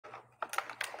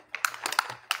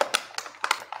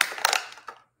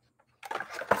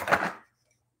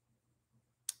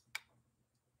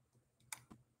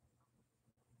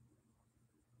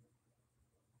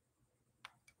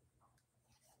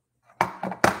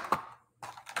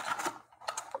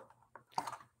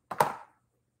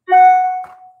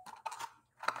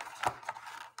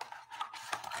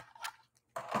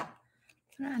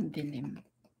Ang dilim.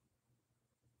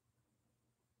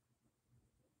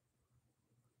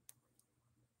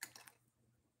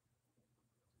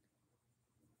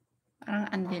 Parang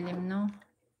ang dilim, no?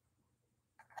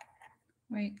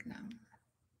 Wait lang.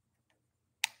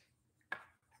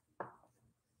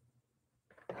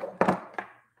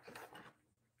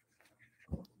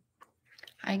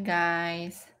 Hi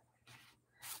guys.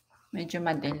 Medyo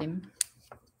madilim.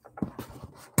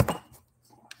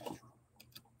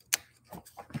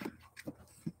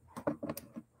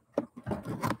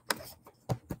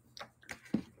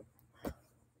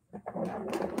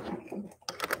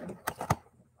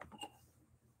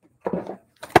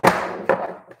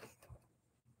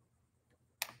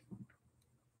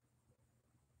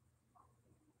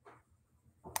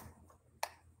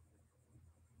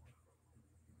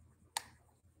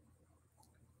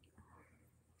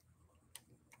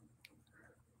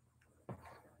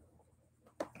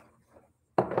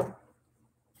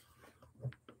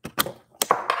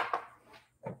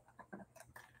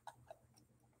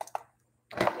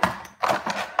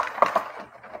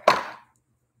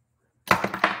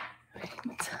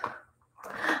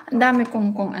 Ang dami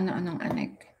kong kung ano-anong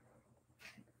anek.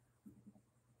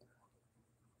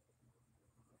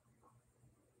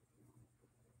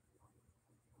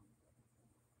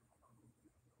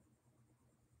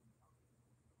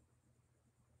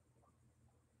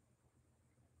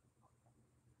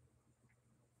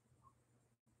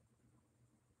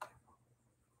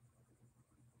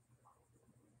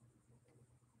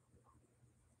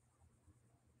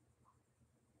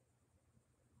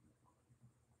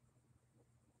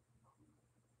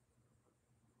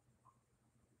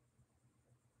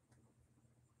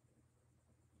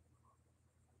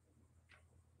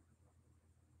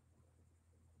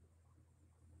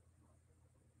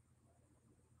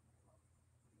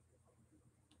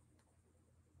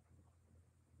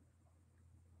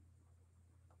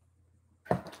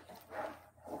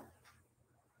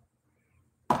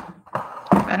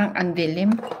 Parang ang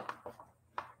dilim.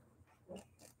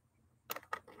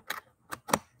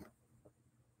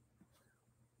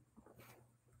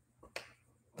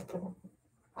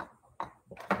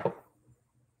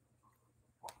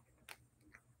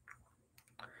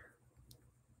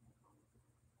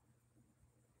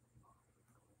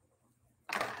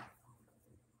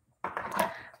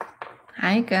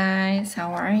 Hi guys,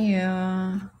 how are you?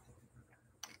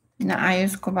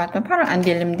 Naayos ko ba ito? Parang ang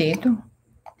dilim dito.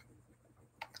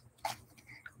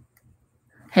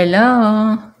 Hello?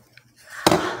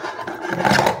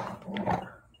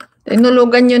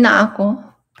 Tinulugan nyo na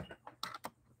ako.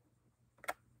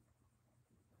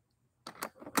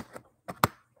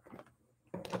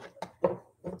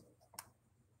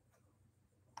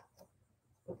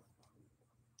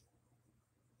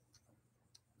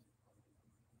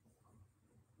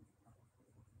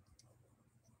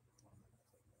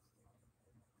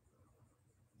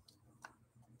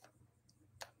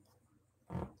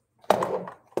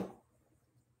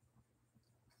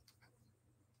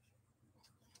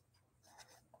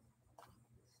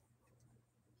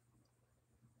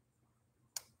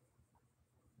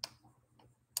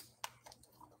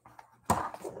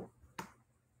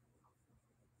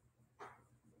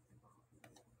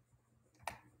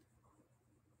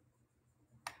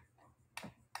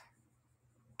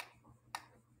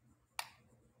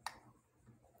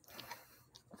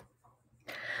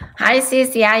 Hi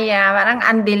sis Yaya, parang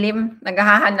ang dilim.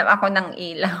 Naghahanap ako ng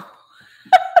ilaw.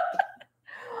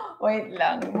 Wait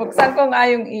lang, buksan ko nga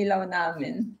yung ilaw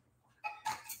namin.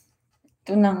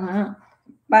 Ito na nga.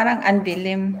 Parang ang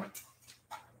dilim.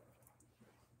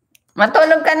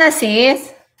 Matulog ka na sis?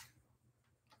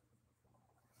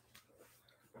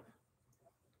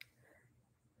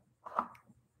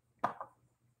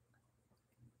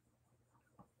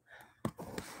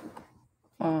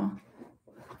 Oh.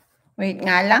 Wait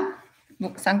nga lang.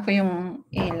 Buksan ko yung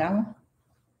ilaw.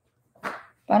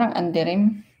 Parang ang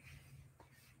dilim.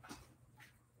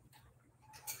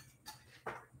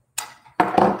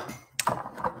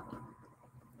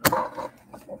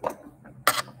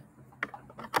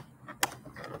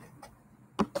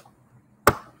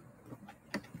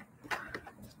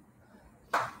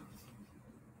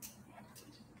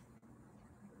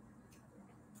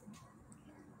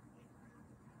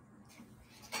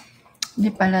 Hindi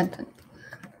pala.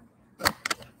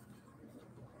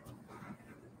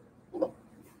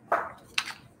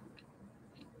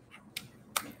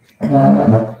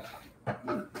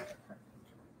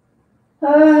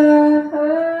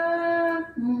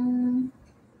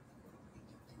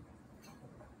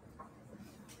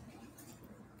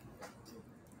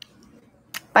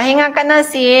 Pahinga ka na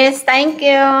sis. Thank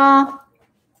you.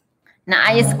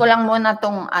 Naayos ko lang muna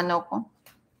tong ano ko.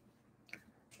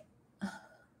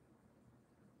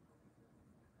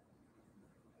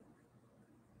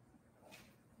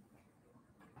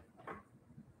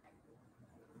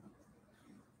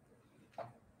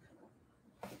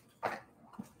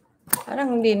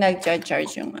 Parang hindi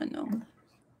nag-charge yung ano.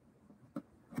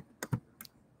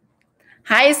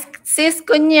 Hi, sis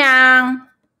Kunyang.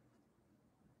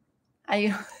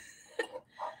 Ayun.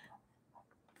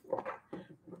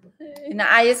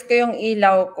 Inaayos ko yung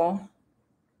ilaw ko.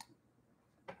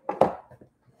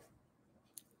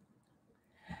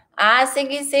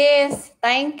 Sige sis.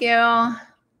 Thank you.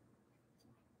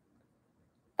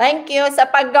 Thank you sa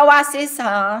paggawa sis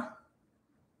ha.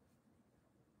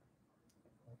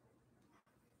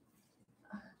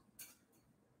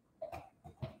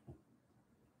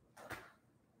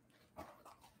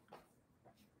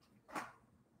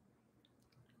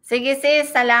 Sige sis,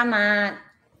 salamat.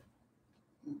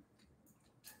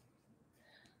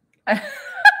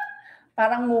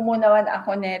 Parang mumunawan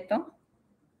ako neto.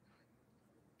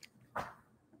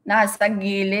 Nasa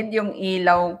gilid yung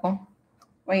ilaw ko.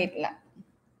 Wait lang.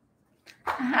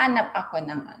 Hanap ako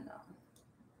ng ano.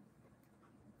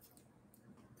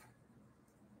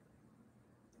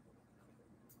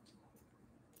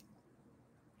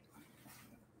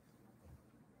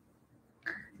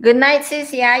 Good night,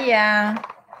 sis Yaya.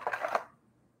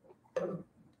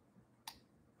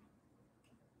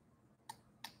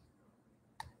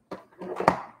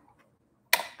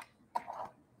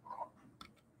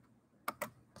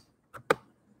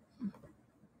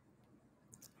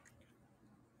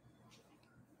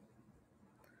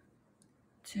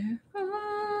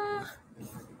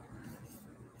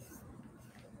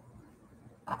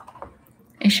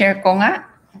 I-share ko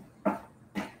nga.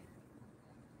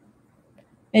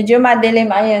 Medyo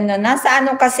madilim. Ayan na. Nasa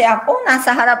ano kasi ako?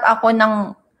 Nasa harap ako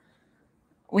ng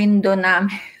window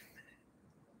namin.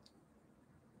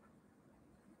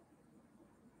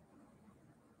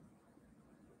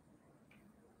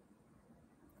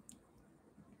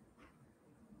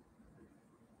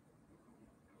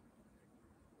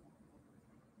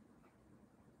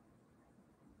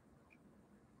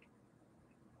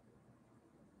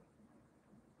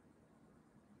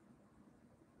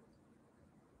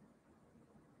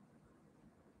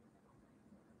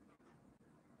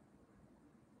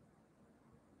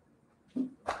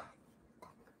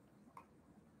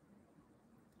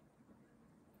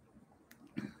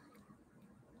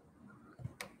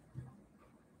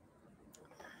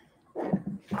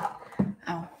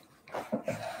 Oh.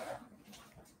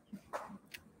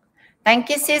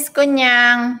 Thank you, sis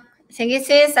Kunyang. Sige,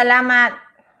 sis. Salamat.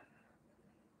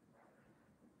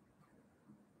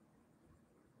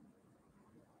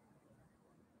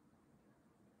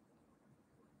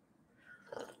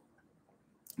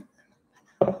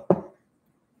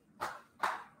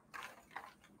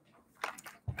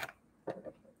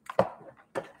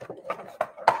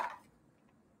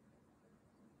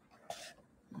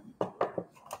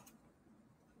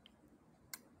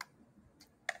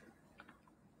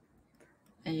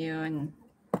 Ayun.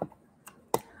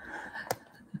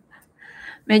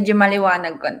 Medyo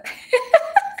maliwanag konti.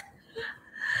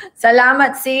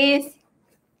 Salamat, sis.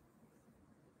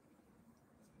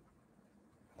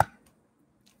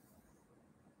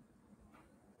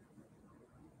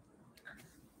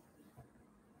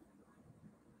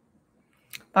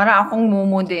 Para akong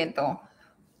mumu dito.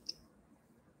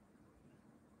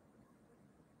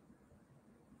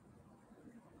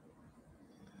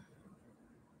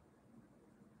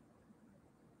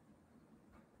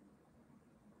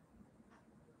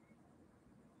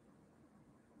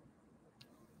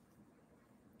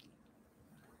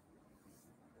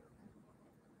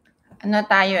 Ano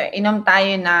tayo? Inom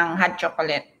tayo ng hot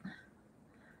chocolate.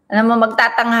 Alam mo,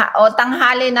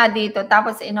 tanghali na dito,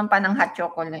 tapos inom pa ng hot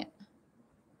chocolate.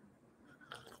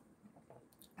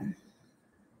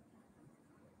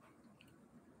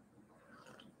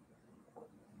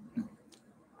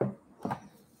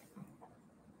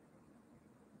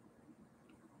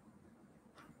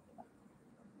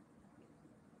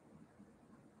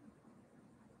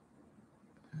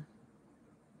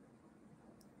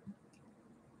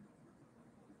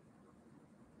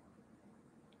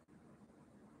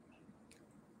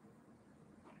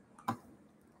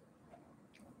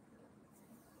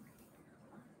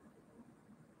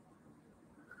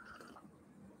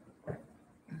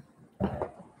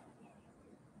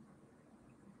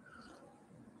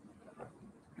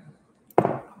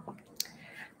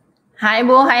 Hi,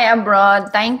 Buhay Abroad.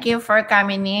 Thank you for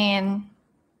coming in.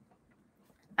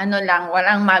 Ano lang,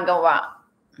 walang magawa.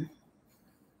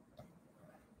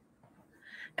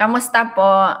 Kamusta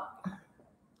po?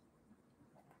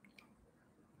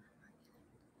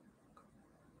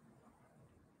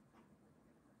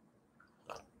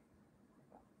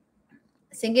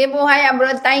 Sige, buhay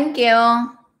abroad. Thank you.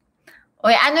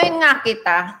 Uy, ano yun nga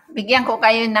kita? Bigyan ko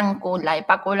kayo ng kulay.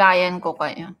 Pakulayan ko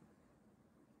kayo.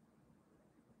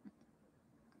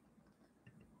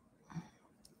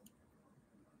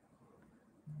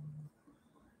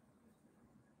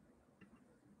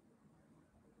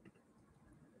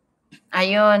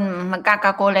 Ayun,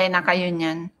 magkakakulay na kayo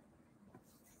niyan.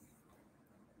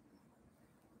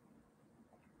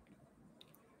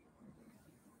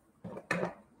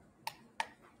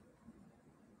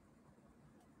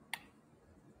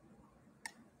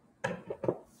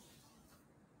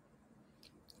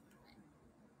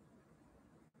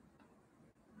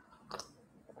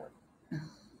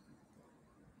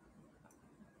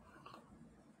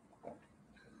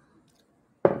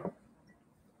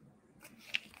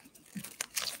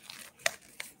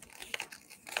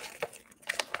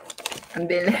 Ang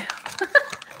dilim.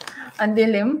 Ang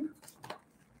dilim.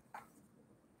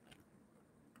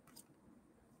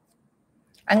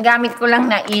 Ang gamit ko lang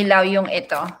na ilaw yung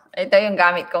ito. Ito yung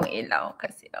gamit kong ilaw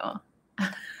kasi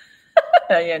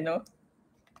ayan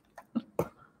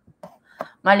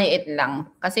Maliit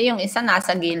lang. Kasi yung isa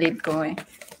nasa gilid ko eh.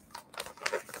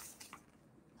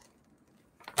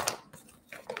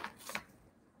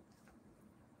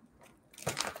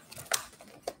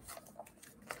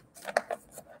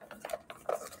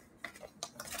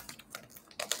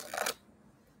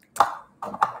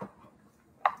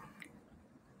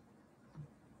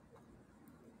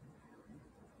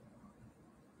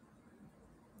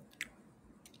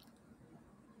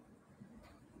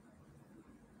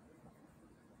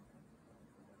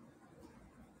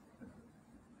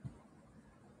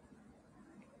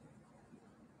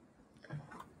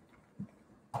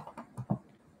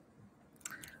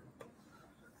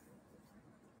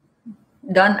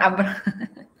 Don Abra.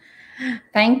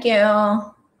 Thank you.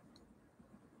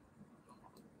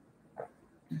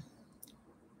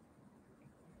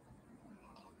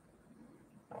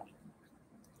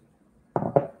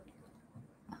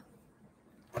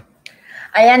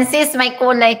 Ayan sis, may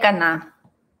kulay ka na.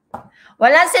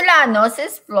 Wala sila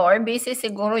sis Floor. Busy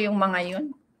siguro yung mga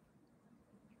yun.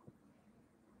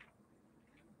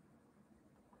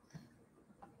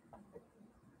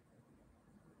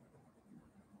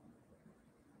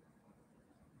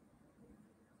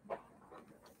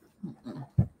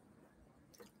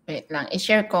 Wait lang,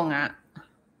 i-share ko nga.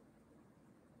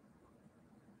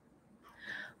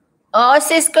 Oo,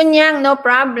 sis Kunyang, no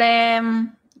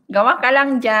problem. Gawa ka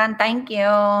lang dyan. Thank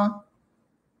you.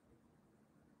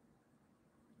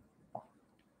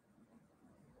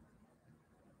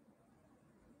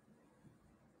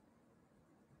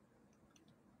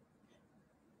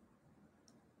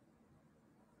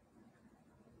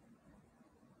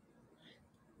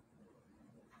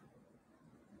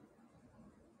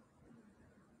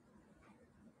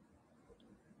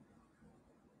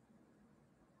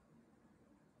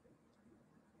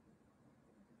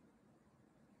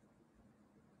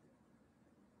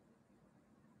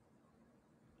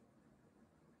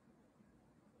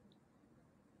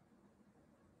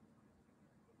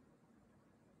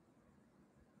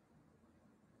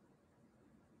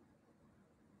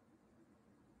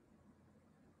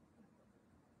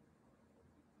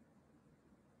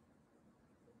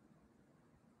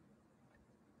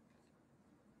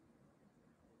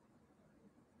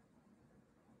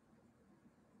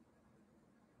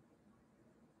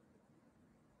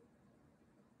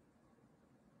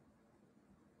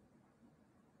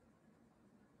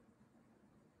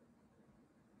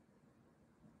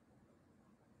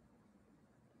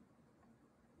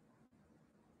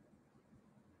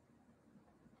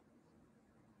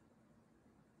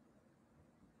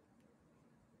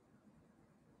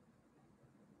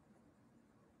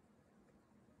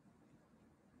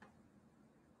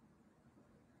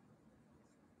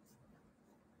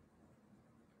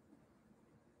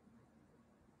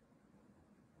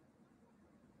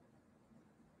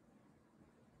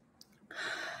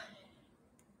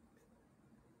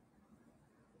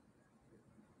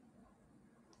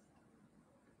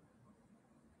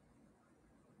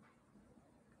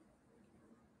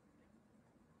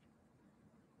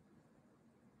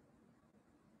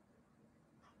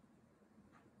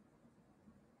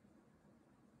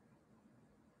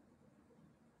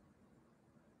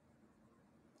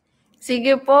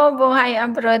 Sige po, buhay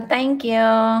abroad. Thank you.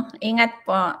 Ingat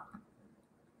po.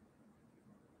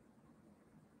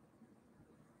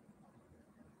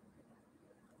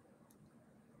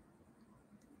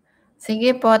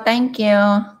 Sige po, thank you.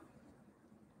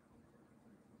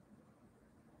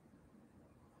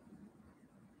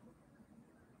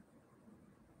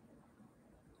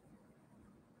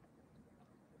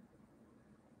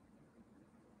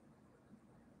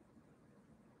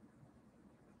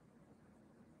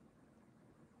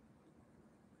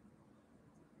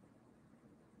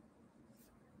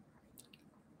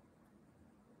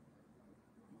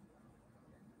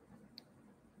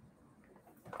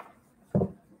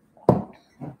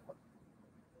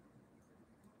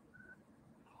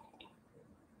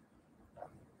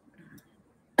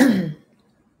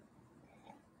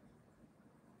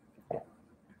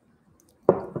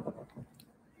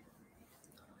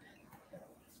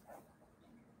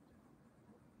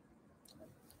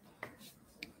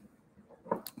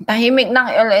 Tahimik ng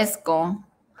LS ko.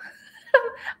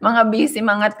 Mga busy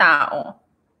mga tao.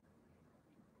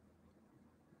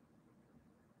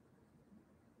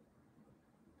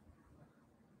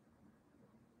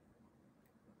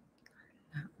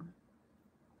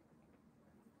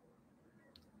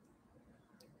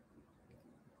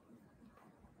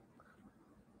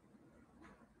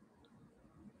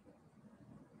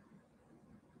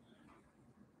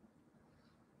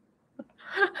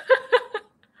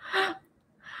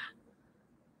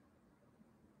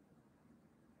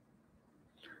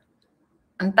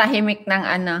 Ang tahimik ng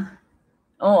ano.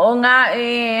 Oo nga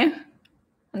eh.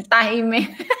 Ang tahimik.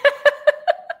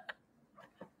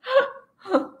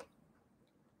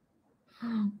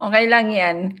 Okay lang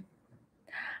yan.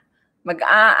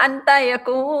 Mag-aantay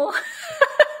ako.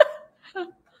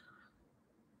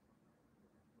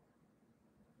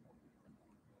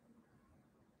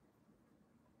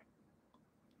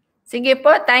 Sige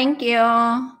po, thank you.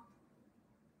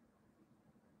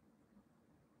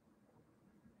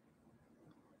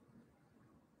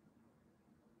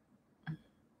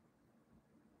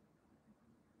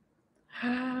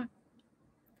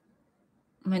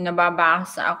 May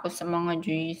nababasa ako sa mga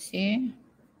GC.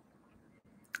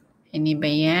 Hindi ba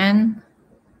yan?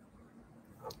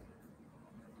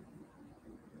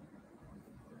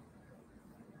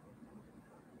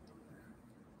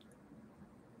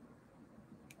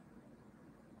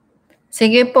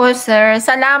 Sige po, sir.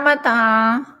 Salamat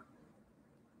ha.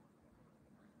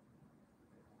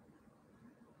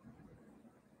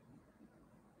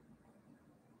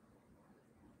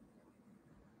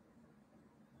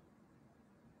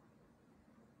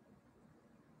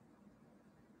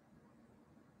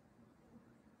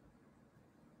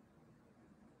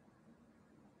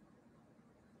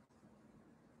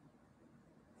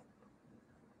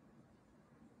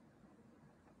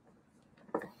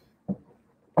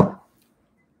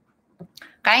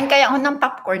 Kain kaya ako ng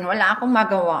popcorn. Wala akong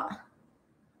magawa.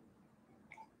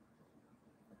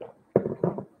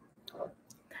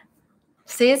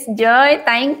 Sis Joy,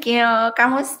 thank you.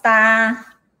 Kamusta?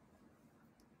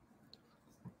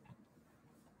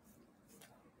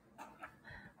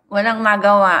 Walang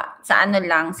magawa. Sa ano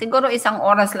lang. Siguro 1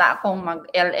 oras lang akong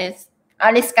mag-LS.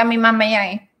 Alis kami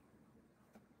mamaya eh.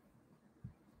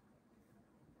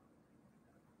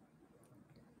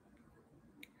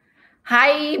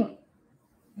 Hi.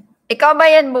 Ikaw ba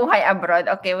yan buhay abroad?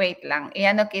 Okay, wait lang.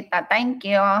 Iano kita. Thank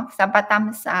you sa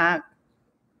patamsak.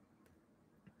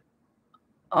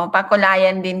 O,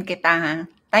 pakulayan din kita ha.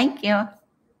 Thank you.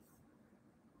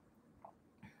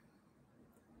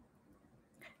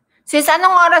 Sis,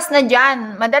 anong oras na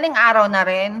dyan? Madaling araw na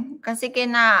rin? Kasi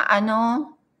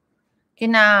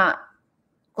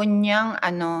kunyang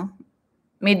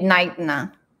midnight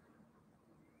na.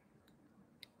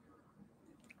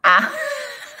 Ah.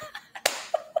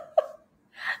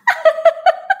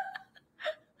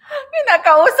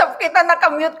 Pinakausap kita,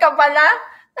 nakamute ka pala.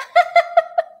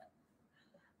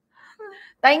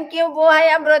 Thank you,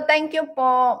 buhay abroad. Thank you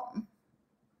po.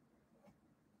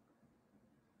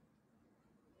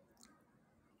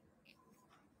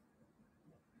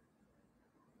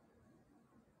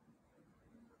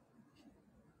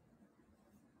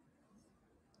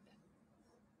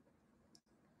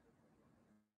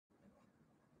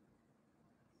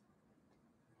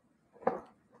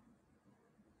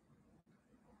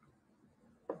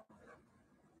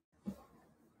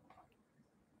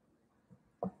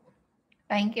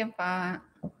 Thank you pa.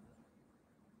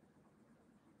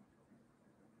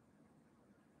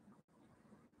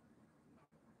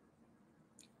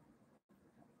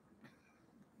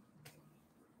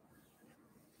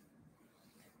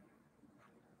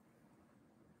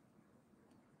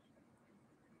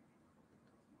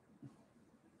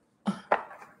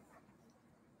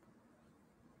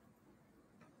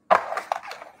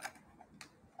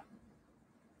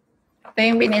 Ito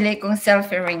yung binili kong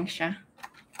selfie ring siya.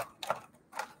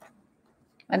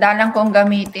 Madalang kong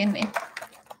gamitin eh.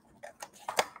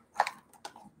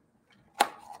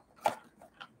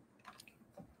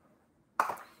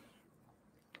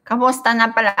 Kamusta na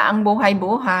pala ang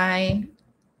buhay-buhay?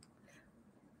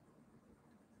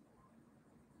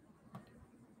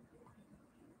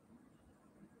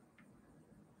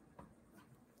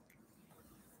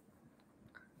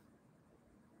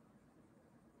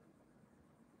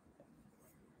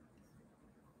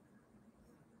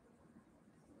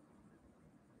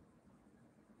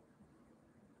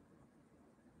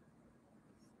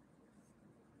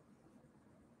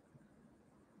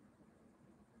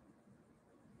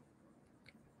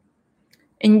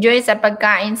 Enjoy sa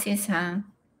pagkain, sis, ha?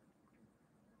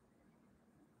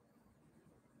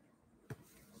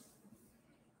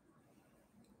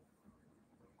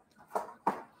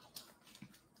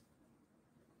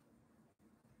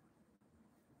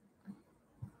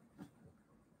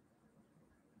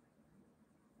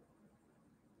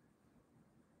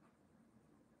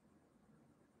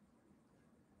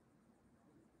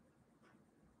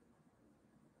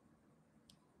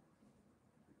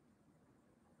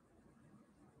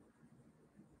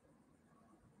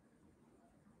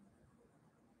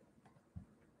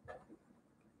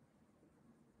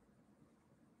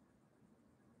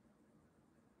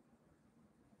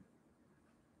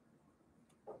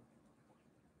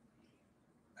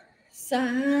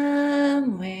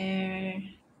 Somewhere.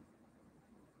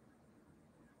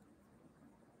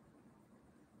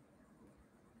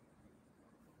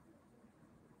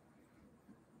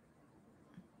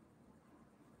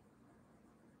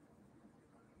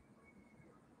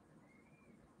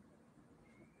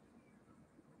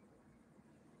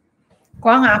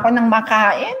 Kuha nga ako ng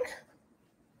makain.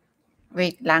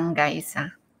 Wait lang guys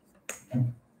ha.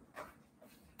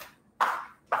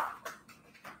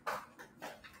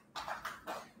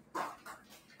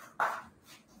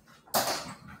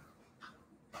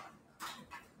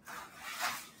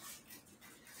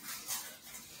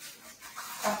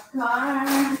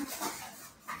 Popcorn.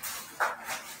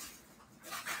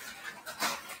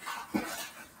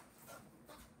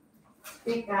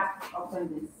 Pick up, open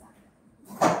this.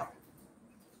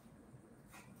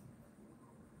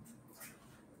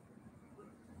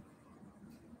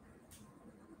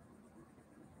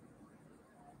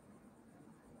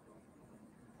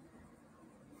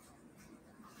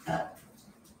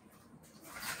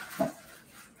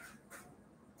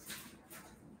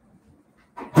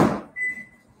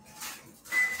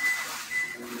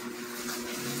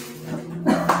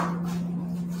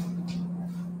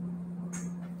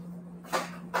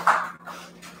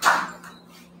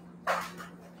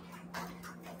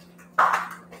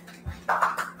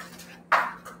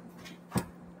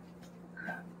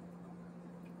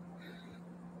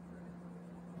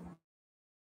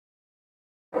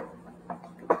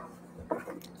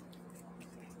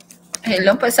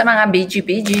 Hello po sa mga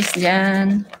BG-BGs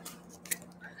dyan.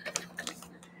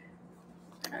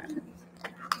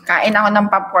 Kain ako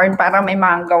ng popcorn para may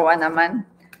magawa naman.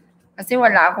 Kasi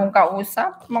wala akong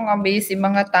kausap. Mga busy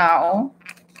mga tao.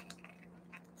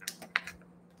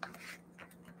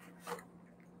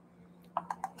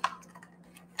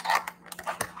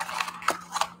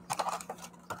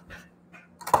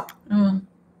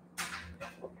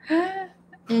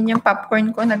 Yan yung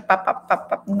popcorn ko.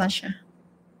 Nagpapap-pap na siya.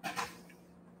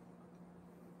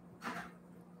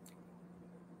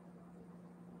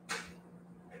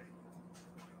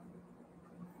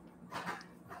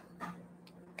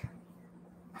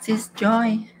 Sis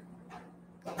Joy.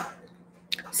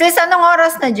 Sis, anong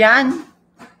oras na dyan?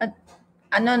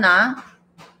 Ano na?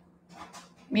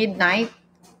 Midnight?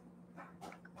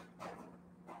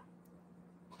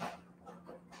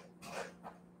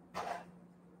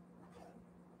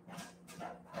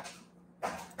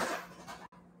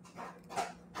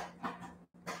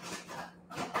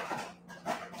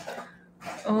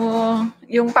 Oh,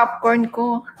 yung popcorn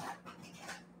ko.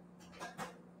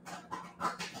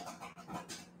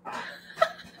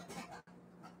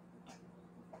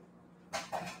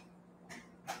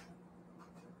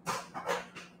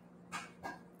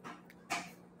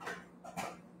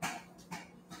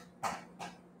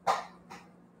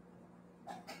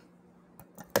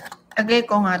 Lagay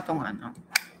ko nga itong ano.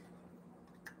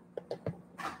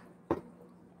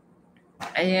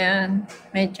 Ayan.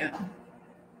 Medyo.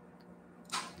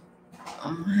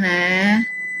 Okay.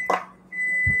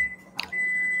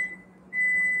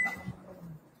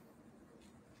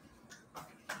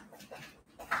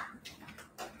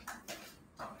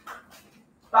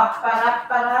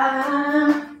 Pa-para-para.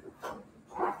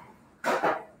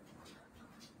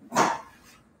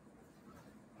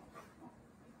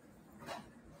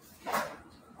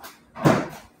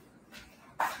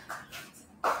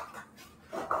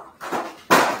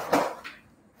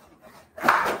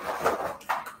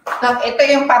 Ito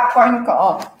yung popcorn ko.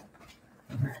 Oh.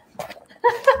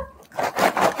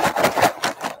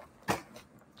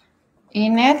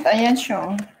 Init. Ayan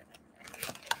siya.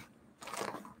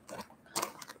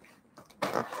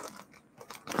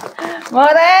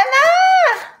 Morena!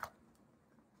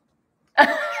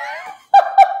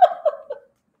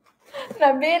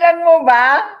 Nabilang mo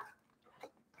ba?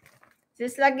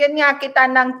 Sis, lagyan nga kita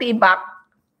ng tibak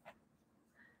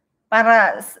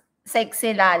para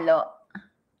sexy lalo.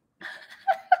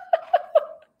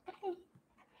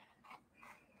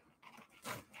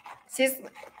 Sis,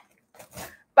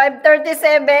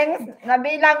 537,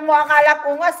 nabilang mo, akala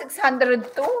ko nga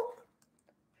 602.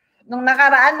 Nung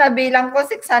nakaraan, nabilang ko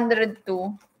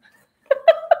 602.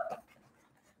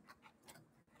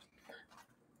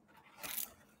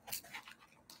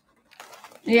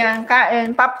 Yan,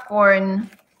 kain,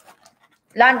 popcorn.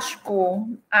 Lunch ko.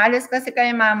 Alis kasi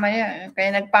kayo mamaya.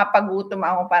 Kaya nagpapagutom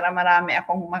ako para marami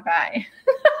akong makain.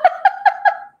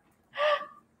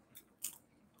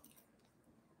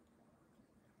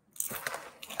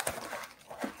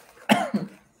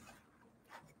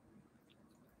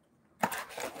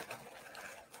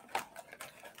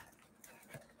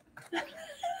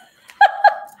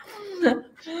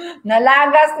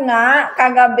 Nalagas nga,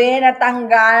 kagabi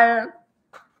natanggal.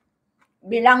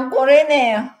 Bilang ko rin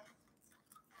eh.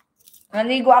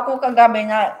 Naligo ako kagabi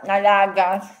na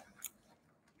nalagas.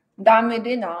 Dami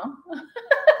din ah.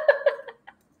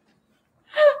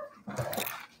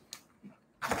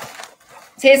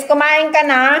 Sis, kumain ka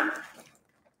na?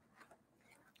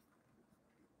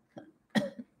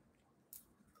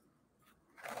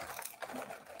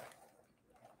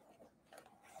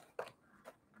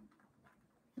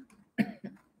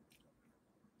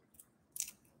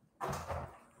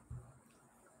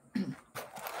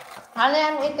 Honey,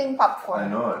 I'm eating popcorn. I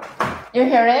know it. You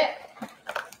hear it?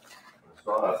 I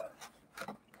saw it.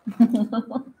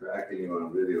 I'm tracking you on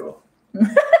video.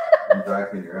 I'm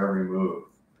tracking your every move.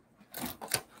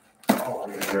 Oh,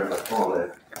 there's a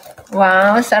toilet.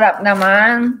 Wow, sarap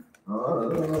naman.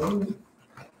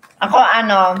 Ako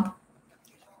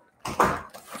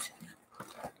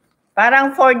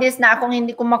parang 4 days na akong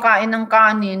hindi kumakain ng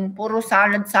kanin. Puro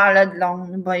salad-salad lang.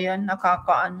 Ano ba yan?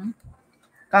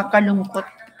 Kakalungkot.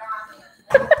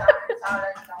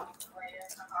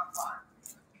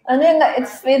 Ano yun?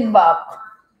 It's feedback.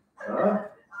 Huh?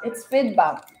 It's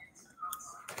feedback.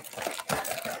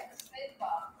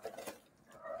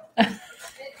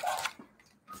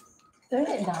 Turn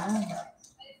it down.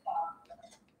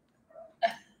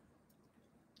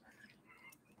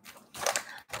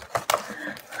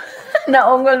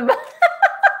 Naungol ba?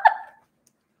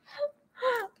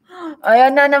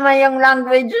 Ayan na naman yung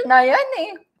language na yan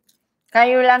eh.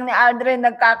 Kayo lang ni Aldrin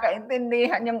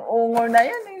nagkakaintindihan yung ungol na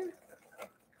yan eh.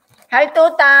 Hi,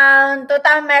 Tutang.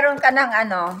 Tutang, meron ka ng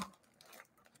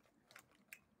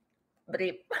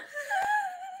brief.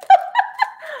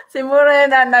 Si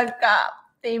Morena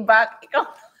nagka-tibak. Ikaw.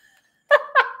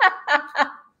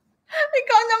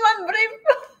 Ikaw naman brief.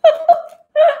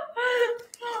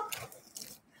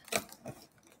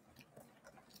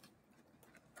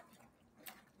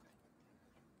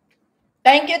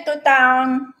 Thank you,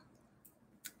 Tutang.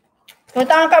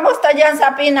 Tutang, kamusta dyan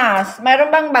sa Pinas?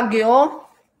 Meron bang bagyo?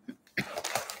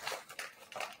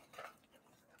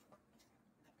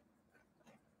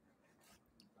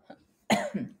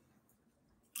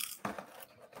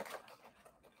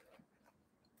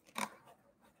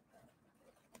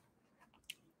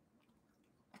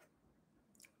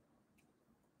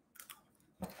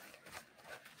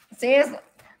 Sis,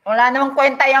 wala namang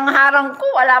kwenta yung harang ko.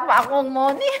 Wala pa akong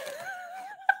money.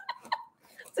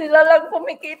 Sila lang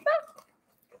kumikita.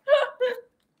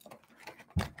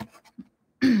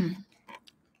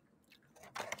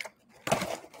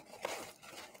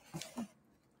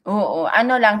 Oo,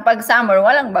 lang, pag summer,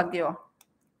 walang bagyo.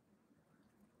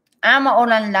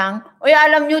 Maulan lang. Uy,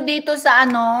 alam nyo dito sa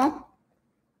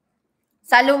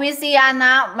sa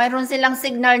Louisiana, mayroon silang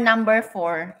signal number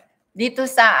 4. Dito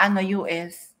sa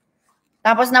US.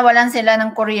 Tapos nawalan sila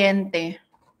ng kuryente.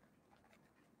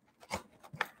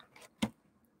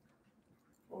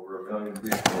 Over 1 million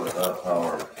people without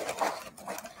power.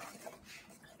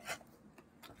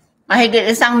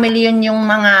 Mahigit 1 milyon yung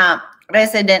mga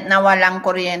resident na walang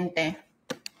kuryente.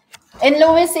 In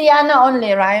Louisiana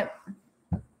only, right?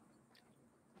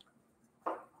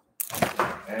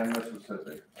 And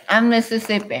Mississippi. And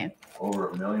Mississippi.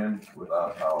 Over 1 million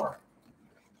without power.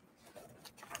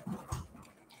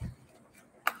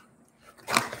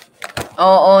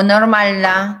 Oo, normal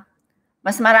lang.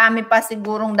 Mas marami pa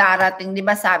sigurong darating, 'di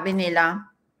ba sabi nila?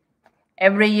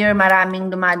 Every year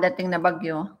maraming dumadating na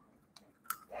bagyo.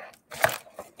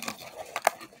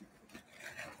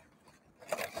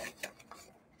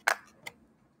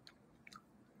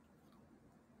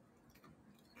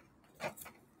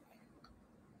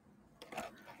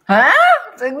 Ha?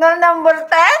 Signal number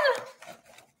 10?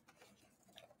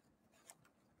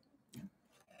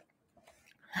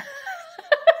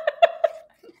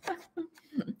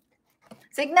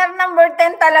 Signal number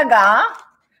 10 talaga?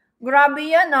 Grabe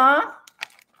yan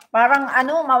Parang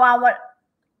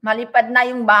malipad na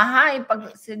yung bahay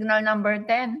pag signal number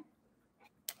 10.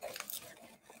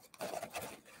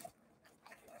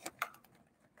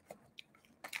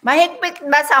 Mahigpit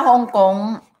ba sa Hong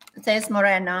Kong, says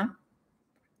Morena?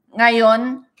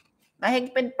 Ngayon,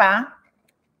 mahigpit pa?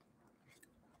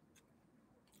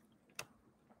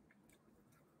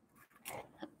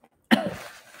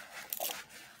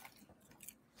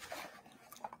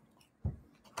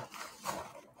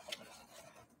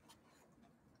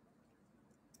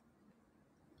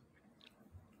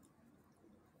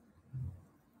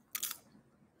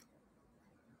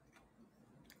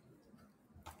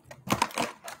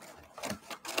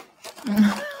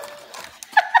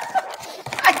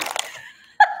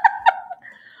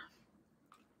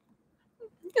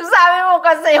 Sabi mo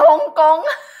kasi Hong Kong.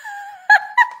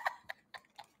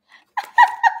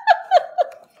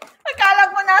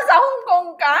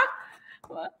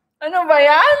 Ano ba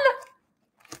yan?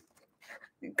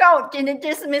 Ikaw,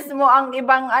 chinichismis mo ang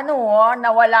ibang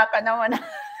nawala ka naman.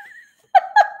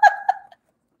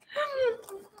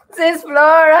 Sis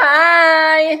Flor,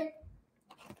 hi!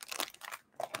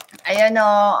 Ayan o.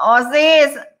 O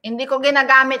sis, hindi ko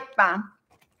ginagamit pa.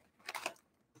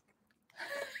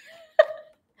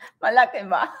 Malaki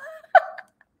ba?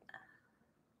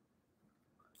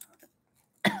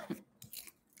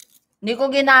 Hindi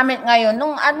ko ginamit ngayon.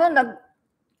 Nung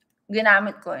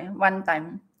ginamit ko one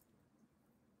time.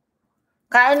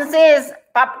 Kain sis,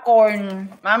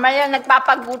 popcorn. Mamaya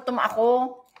nagpapagutom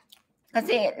ako.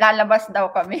 Kasi lalabas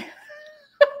daw kami.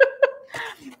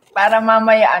 Para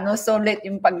mamaya sulit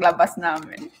yung paglabas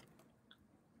namin.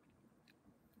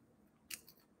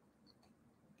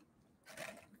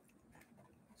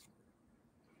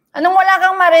 Anong wala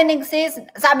kang marinig sis?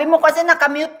 Sabi mo kasi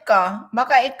nakamute ka.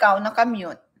 Baka ikaw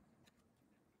nakamute.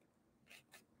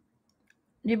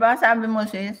 Di ba sabi mo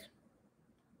sis?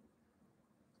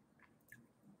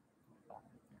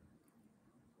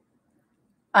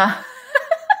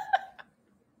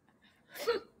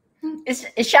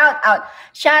 Shout out.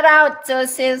 Shout out to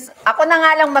sis. Ako na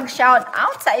nga lang mag-shout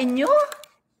out sa inyo.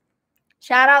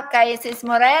 Shout out kay sis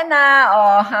Morena.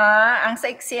 Oh, ha? Ang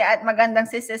sexy at magandang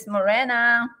si sis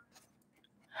Morena.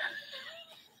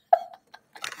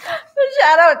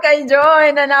 Shout out kay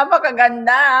Joy na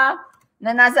napakaganda.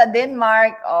 Na nasa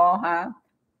Denmark. Oh, ha?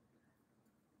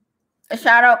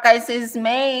 Shout out kay sis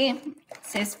May.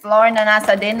 Sis Flor na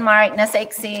nasa Denmark na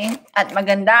sexy at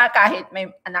maganda kahit may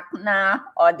anak na.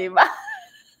 O, di ba?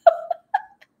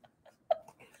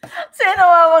 Sino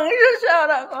mamang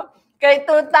shout out ko? Kay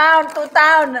Two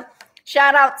Town.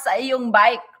 Shout out sa iyong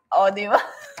bike. O, di ba?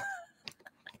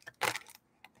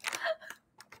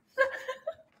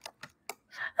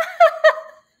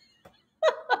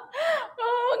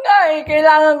 Oo nga eh.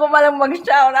 Kailangan ko malang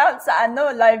mag-shout out sa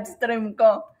live stream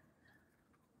ko.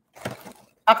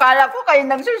 Akala ko kayo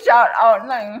nag-shout out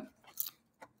na eh.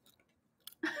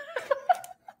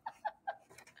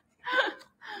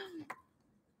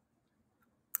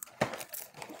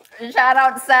 Shout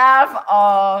out self.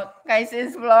 Oh, kay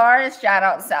sis Flor, shout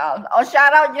out self. Oh, shout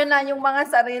out yun na yung mga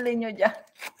sarili nyo dyan.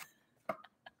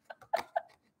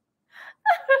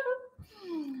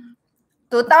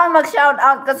 Tutang mag-shout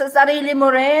out ka sa sarili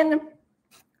mo rin.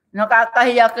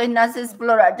 Nakakahiya kay na sis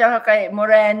Flor at saka kay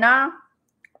Morena.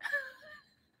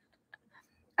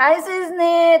 Hi, sis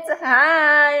Nits.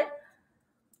 Hi.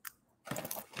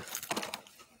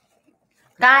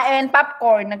 Kain,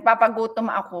 popcorn. Nagpapagutom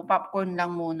ako. Popcorn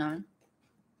lang muna.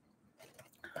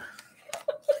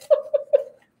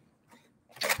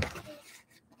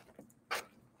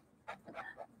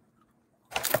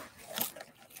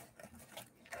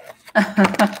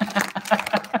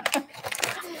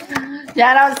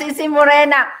 Shoutout si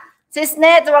Morena. Sis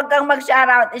Nets, huwag kang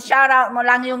mag-shoutout. I-shoutout mo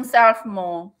lang yung self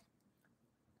mo.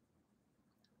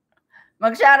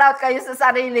 Mag-shoutout kayo sa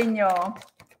sarili nyo.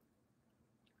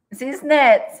 Sis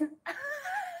Nets.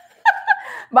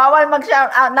 Bawal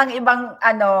mag-shoutout ng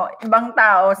ibang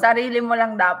tao. Sarili mo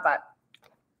lang dapat.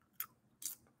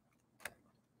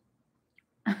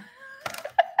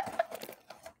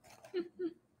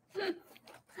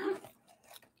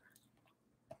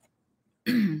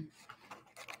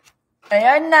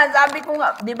 Ayan na, sabi ko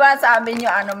nga, di ba sabi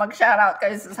nyo, mag-shoutout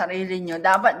kayo sa sarili nyo.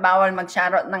 Dapat bawal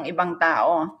mag-shoutout ng ibang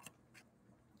tao.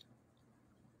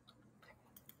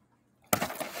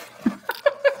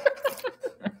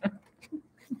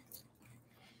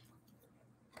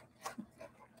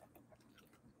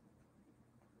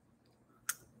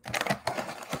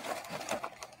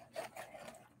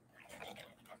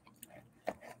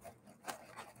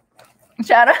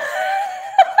 Shoutout.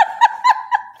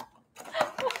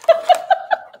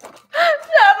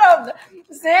 Shoutout.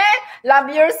 See?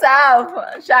 Love yourself.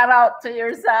 Shout out to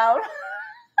yourself.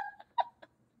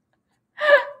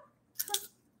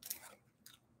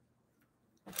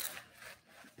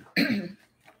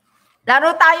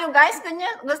 Laro tayo, guys.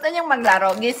 Gusto niyo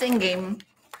maglaro? Guessing game.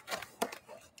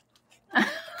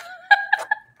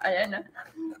 Ayan na.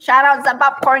 Shout out sa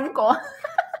popcorn ko.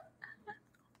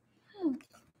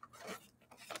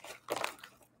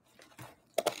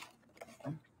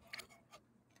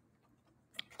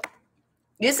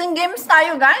 Guessing games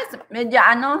tayo, guys. Medyo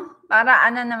para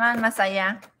naman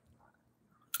masaya.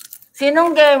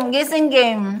 Sinong game? Guessing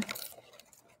game.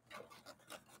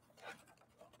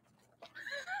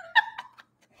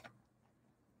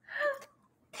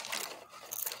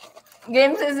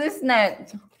 Games is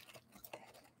net.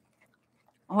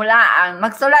 Hulaan.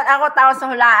 Magsulat ako tapos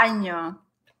hulaan nyo.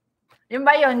 Yun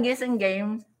ba yun? Guessing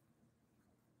game?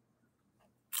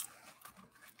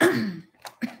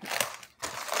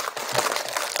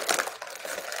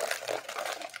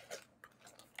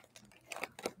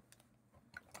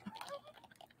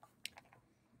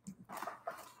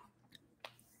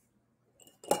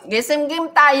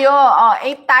 Gising-gim tayo. O,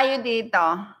 8 tayo dito.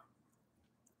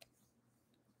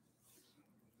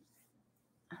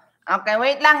 Okay,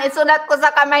 wait lang. Isulat ko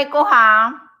sa kamay ko,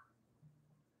 ha?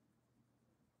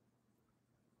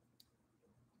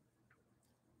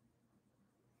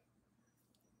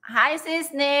 Hi,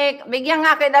 sis Nick. Bigyan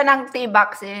nga kita ng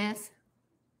tibak, sis.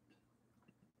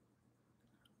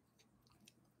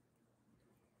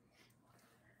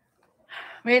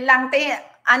 Wait lang,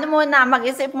 ano muna,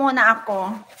 mag-isip muna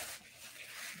ako.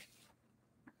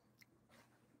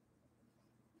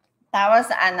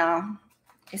 Tapos,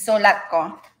 isulat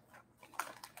ko.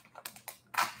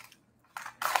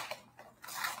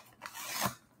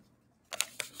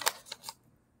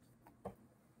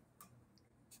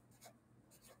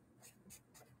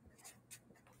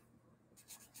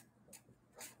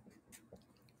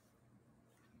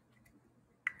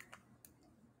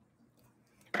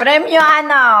 Premyo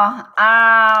ano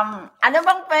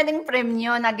bang pwedeng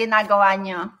premyo na ginagawa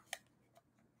nyo?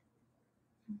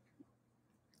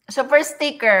 Super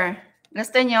sticker.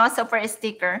 Gusto nyo super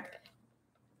sticker?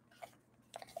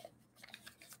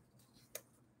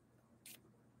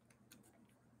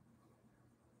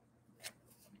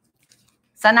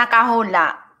 Sa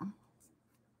nakahula.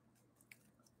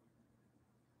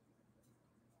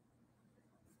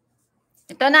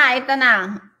 Ito na.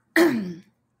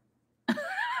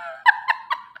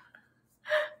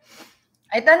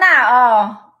 Ito na,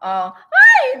 oh.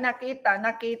 Ay, nakita.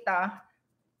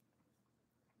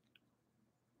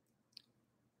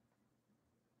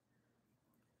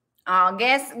 Oh,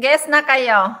 guess na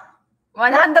kayo.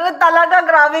 100 talaga,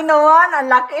 grabe naman,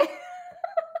 ang laki.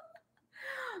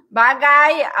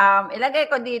 Bagay,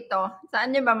 ilagay ko dito.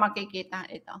 Saan niyo ba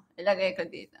makikita ito? Ilagay ko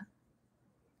dito.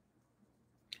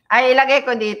 Ay, ilagay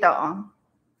ko dito, oh.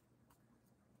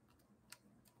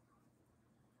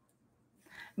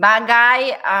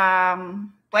 Bagay,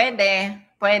 pwede.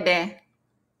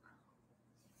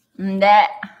 Hindi.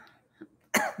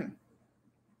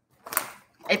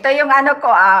 Ito yung ano ko,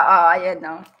 ayan,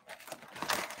 oh.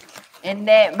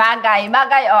 Hindi, bagay,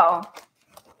 oo.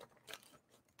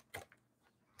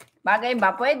 Bagay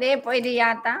ba? Pwede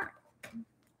yata.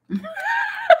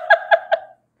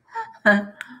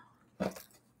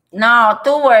 No,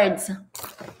 2 words.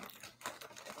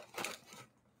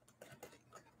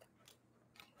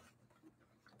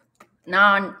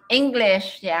 No,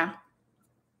 English, yeah.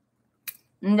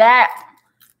 Hindi.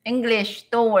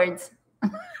 English, 2 words.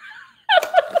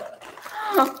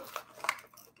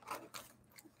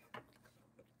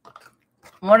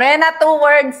 Morena, 2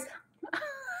 words.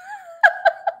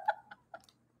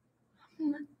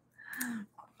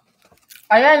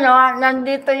 Ayan, no,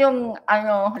 nandito yung,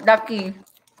 the key.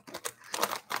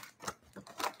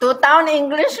 2 town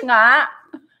English nga.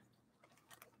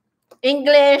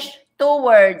 English, 2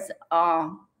 words.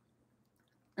 Oh.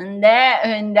 Hindi.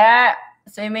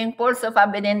 Swimming pool, so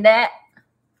sabi hindi.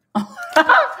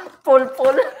 Pool.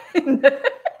 Hindi.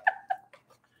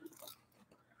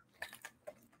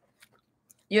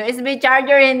 USB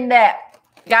charger, hindi.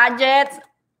 Gadgets,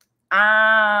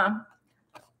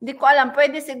 hindi ko alam.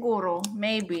 Pwede siguro.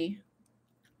 Maybe.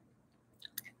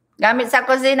 Gamit sa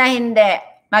kusina, hindi.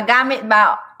 Magamit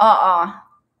ba? Oo.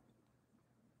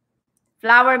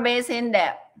 Flower base, hindi.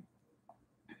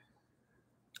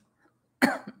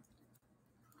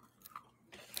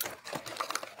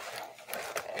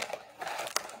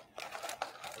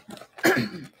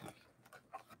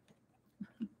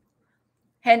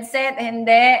 Headset,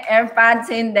 hindi. AirPods,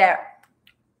 hindi.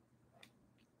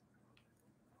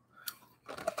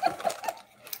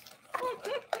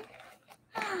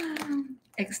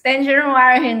 Extension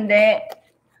wire, hindi.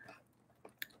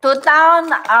 2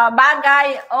 town,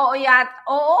 bagay, oo yat.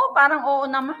 Oo, parang oo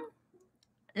naman.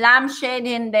 Lampshade,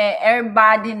 hindi.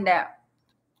 Airbud, hindi.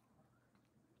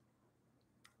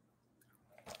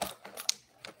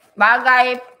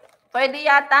 Bagay, pwede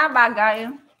yata, bagay.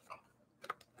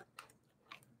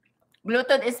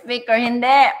 Bluetooth speaker,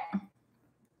 hindi.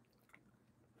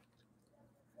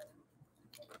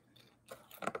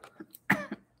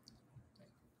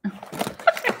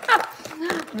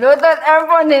 Bluetooth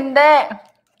earphone, hindi.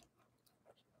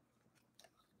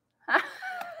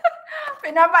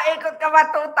 Pinapaikot ka ba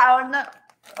 2 taon?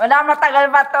 Wala, matagal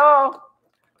ba to?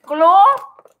 Clue?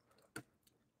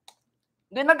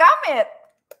 Ginagamit.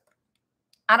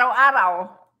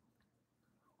 Araw-araw.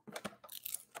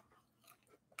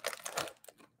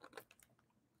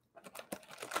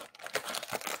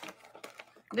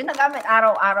 Ginagamit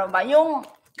araw-araw ba?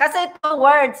 Kasi 2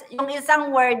 words. Yung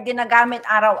isang word, ginagamit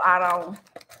araw-araw.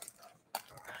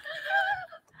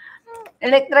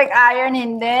 Electric iron,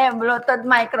 hindi. Bluetooth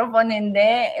microphone,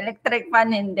 hindi. Electric fan,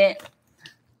 hindi.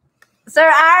 Sir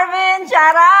Arvin,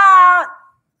 shout out!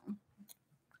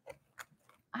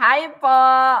 Hi po.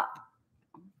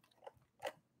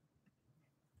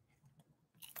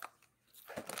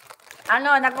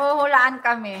 Ano, naghuhulaan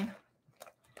kami.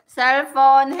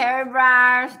 Cellphone,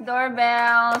 hairbrush,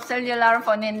 doorbell, cellular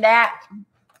phone, hindi.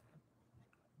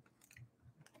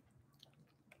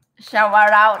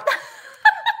 Shower out.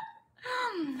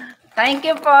 Thank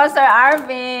you po, Sir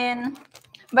Arvin.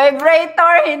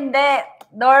 Vibrator, hindi.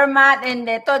 Doormat,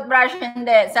 hindi. Toothbrush,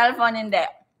 hindi. Cellphone, hindi.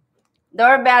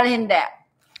 Doorbell, hindi.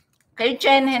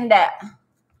 Kitchen, hindi.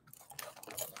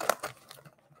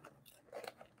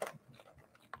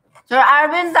 Sir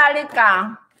Arvin, salit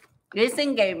ka.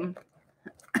 Guessing game.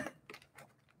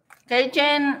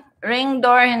 Kitchen, ring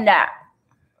door, hindi.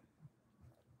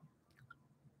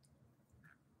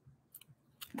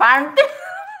 Panty.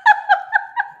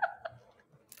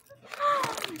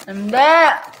 Hindi.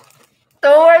 2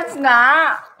 words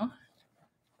nga.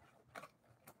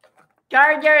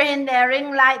 Charger, hindi.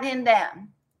 Ring light, hindi.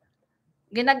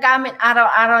 Ginagamit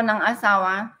araw-araw ng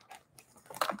asawa.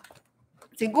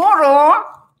 Siguro.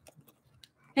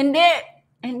 Hindi.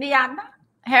 Hindi yata.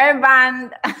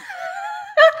 Hairband.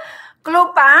 Clue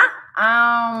pa.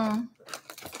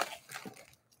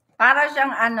 Para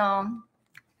siyang ano.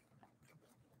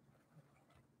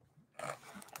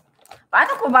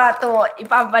 Paano ko ba ito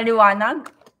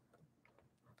ipapaliwanag?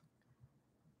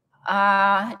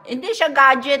 Hindi siya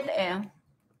gadget eh.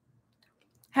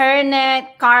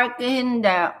 Hairnet, car key,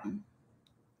 hindi.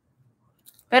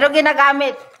 Pero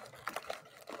ginagamit.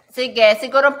 Sige,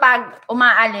 siguro pag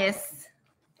umaalis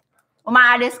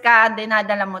ka,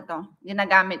 dinadala mo to.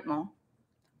 Ginagamit mo.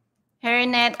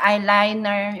 Hairnet,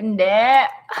 eyeliner, hindi.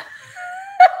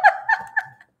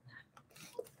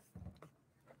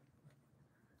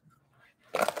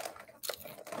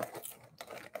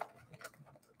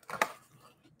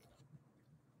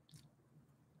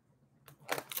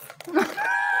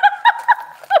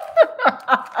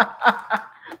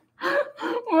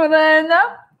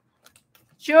 Morena.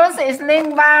 Shoes,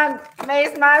 sling bag,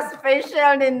 face mask,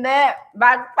 facial, hindi.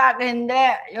 Backpack, hindi.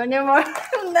 Uniform,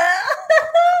 hindi.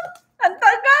 Ang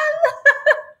tagal.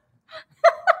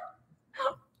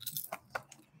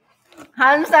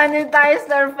 Hand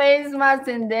sanitizer, face mask,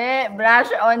 hindi.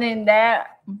 Brush on, hindi.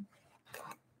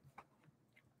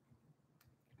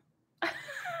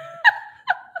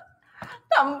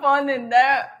 Tampon, hindi.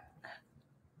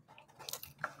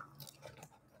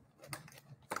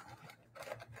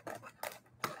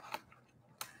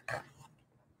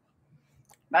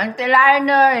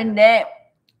 Panty-liner, hindi.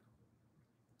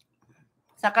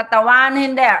 Sa katawan,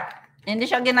 hindi. Hindi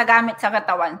siya ginagamit sa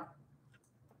katawan.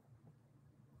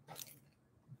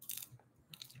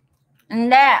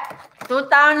 Hindi.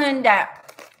 2,000, hindi.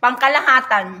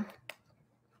 Pangkalahatan.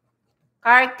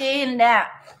 Car key, hindi.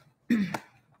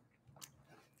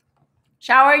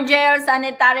 Shower gel,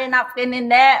 sanitary napkin,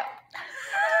 hindi.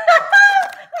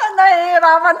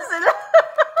 Nahihirapan sila.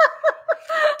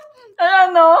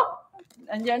 Ano?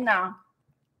 Andiyan na.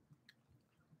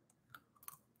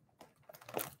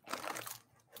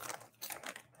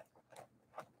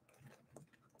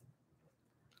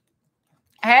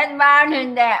 Headband,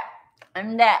 hindi.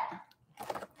 Hindi.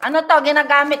 Ano to?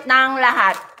 Ginagamit ng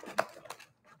lahat.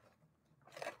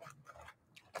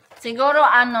 Siguro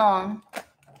ano?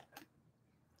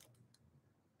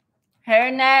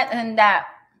 Hairnet, hindi.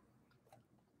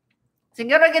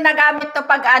 Siguro ginagamit to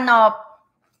pag ano,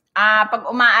 pag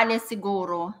umaalis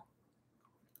siguro.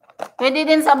 Pwede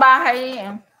din sa bahay.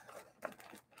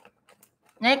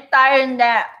 Necktie,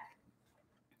 hindi.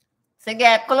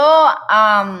 Sige, clue,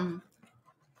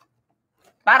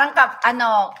 parang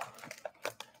ano,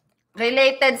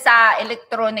 related sa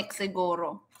electronic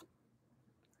siguro.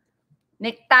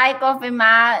 Necktie, coffee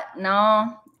mat,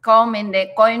 no. Comb,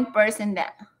 hindi. Coin purse, hindi.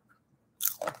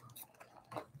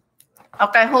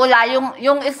 Okay, hula.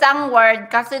 Yung isang word,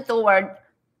 kasi 2 word.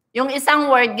 Yung isang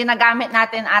word, ginagamit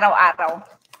natin araw-araw.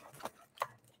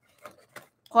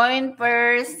 Coin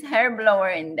purse, hair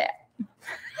blower, hindi.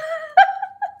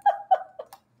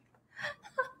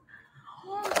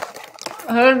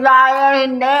 Hair dryer,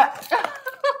 hindi.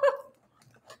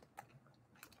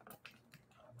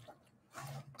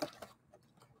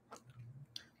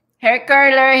 Hair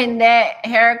curler, hindi.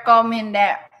 Hair comb, hindi.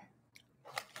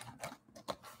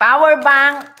 Power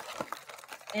bank,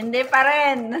 hindi pa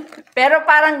rin. Pero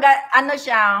parang ano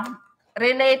siya,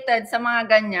 related sa mga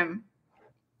ganyan.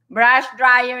 Brush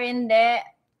dryer, hindi.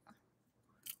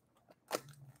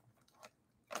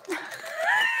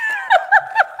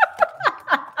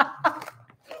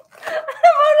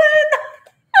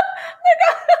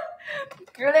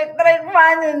 Electric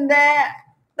fan, hindi.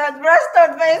 Toothbrush,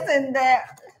 toothpaste, hindi.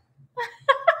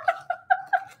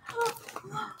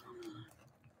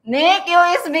 Nick,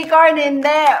 USB cord,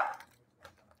 hindi.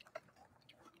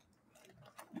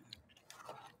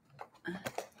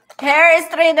 Hair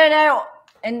straightener,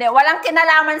 hindi. Walang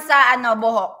kinalaman sa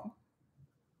buhok.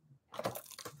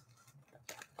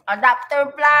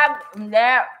 Adapter plug,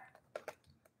 hindi.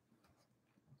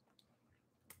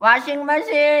 Washing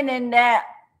machine, hindi.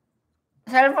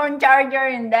 Cellphone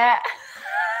charger, hindi.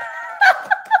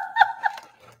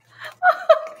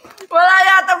 Wala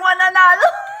yatang mananalo.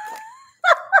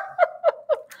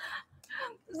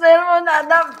 Cellphone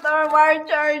adapter, wire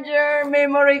charger,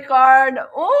 memory card.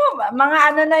 Mga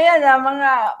ano na yan,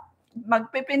 mga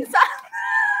magpipinsan.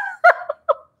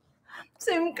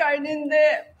 SIM card, hindi.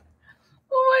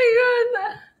 Oh my God.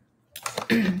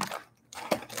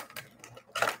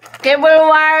 Cable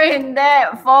wire, hindi.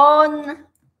 Phone,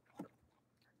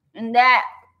 hindi.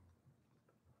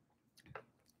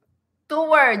 2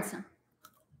 words.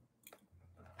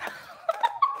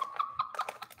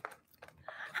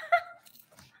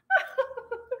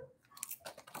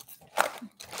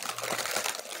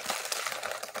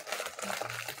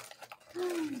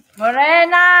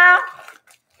 Morena.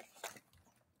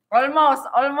 Almost.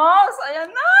 Ayan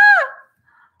na.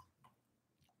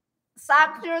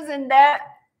 Sock shoes, hindi.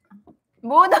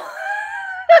 Budo.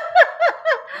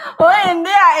 Uy, hindi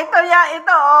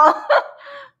Ito.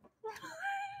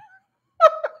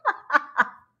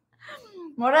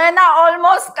 Morena,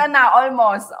 almost ka na.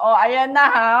 Almost. Ayan na,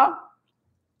 ha.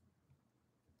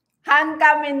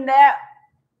 Handcam, hindi.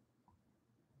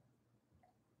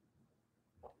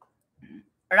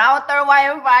 Router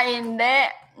Wi-Fi, hindi.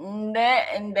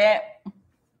 Hindi.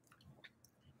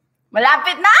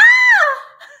 Malapit na!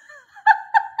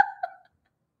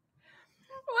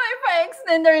 Wi-Fi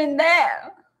extender, hindi.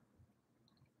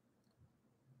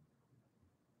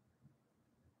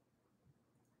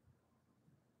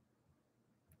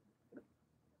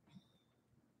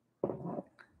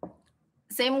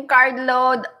 SIM card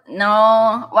load,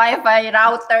 no. Wi-Fi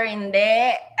router,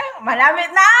 hindi.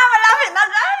 Malapit na,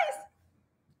 guys.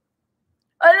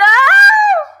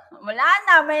 Wala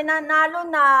na, may nanalo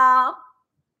na.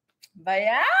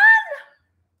 Bayan.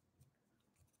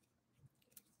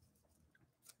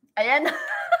 Ayan.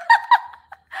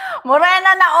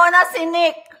 Morena na una si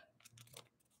Nick.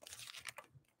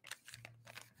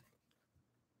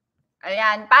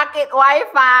 Ayan, pocket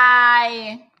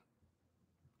Wi-Fi.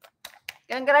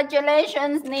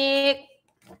 Congratulations, Nick.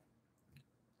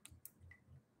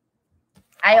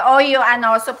 I owe you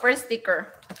super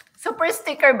sticker. Super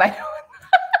sticker ba yun?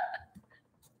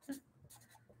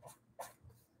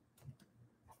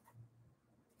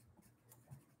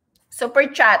 Super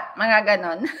chat, mga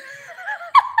ganon.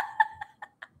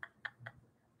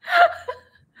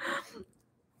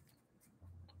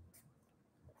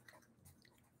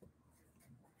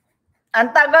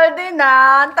 Ang tagal din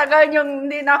Ang tagal yung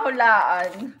hindi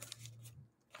nahulaan.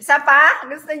 Isa pa?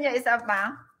 Gusto niyo isa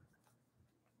pa?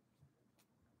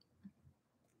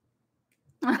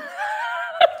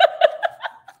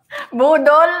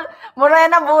 Budol?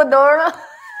 Morena budol?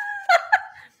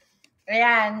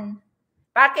 Ayan.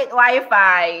 Pocket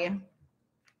Wi-Fi.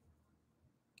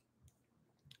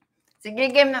 Sige,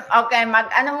 game. Okay,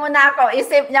 muna ako.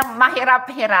 Isip niya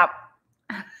mahirap-hirap.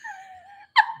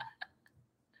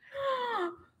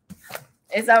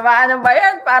 Isa ba? Ano ba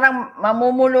yan? Parang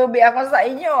mamumulubi ako sa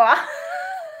inyo,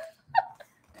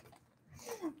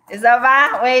 Isa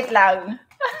ba? Wait lang.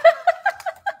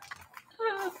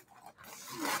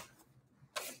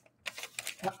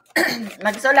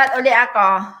 Magsulat uli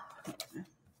ako.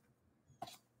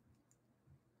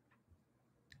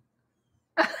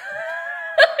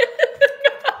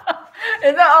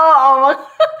 Ito,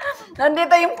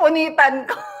 nandito yung punitan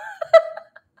ko.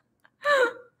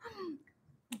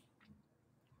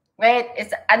 Wait,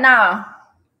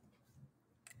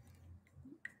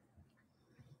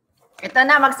 Ito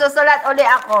na, magsusulat uli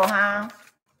ako, ha?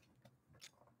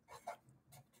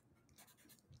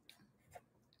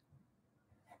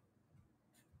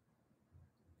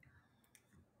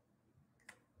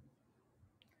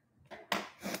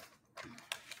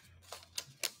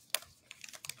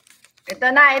 Ito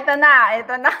na. Ito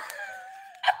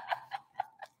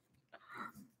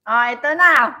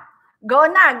na. Go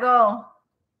na, go.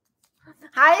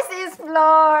 Hi, sis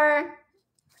Flor.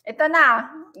 Ito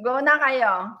na. Go na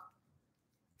kayo.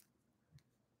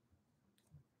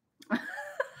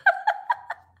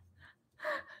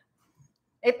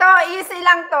 Ito, easy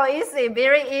lang to. Easy.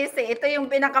 Very easy. Ito yung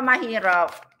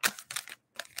pinakamahirap.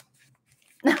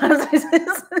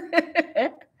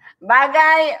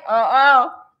 Bagay.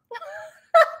 Oo.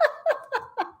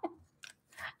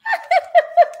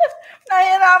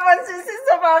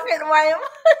 Bakit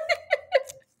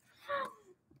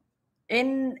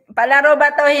palaro ba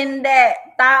to? Hindi.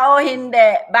 Tao, hindi.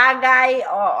 Bagay,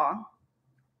 oo.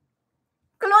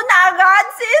 Clue na agad,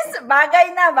 sis.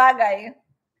 Bagay na, bagay.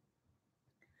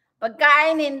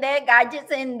 Pagkain, hindi.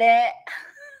 Gadgets, hindi.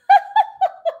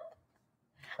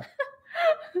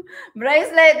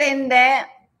 Bracelet, hindi.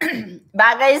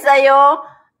 Bagay sa'yo,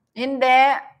 hindi.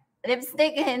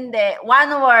 Lipstick, hindi.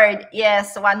 One word.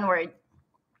 Yes, one word.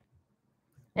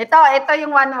 Ito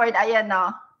yung one word. Ayan,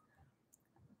 no.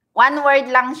 One word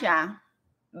lang siya.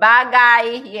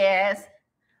 Bagay, yes.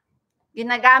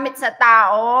 Ginagamit sa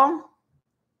tao.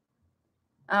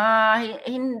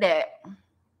 Hindi.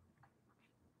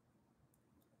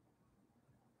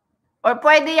 Or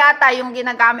pwede yata yung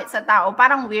ginagamit sa tao.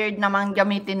 Parang weird naman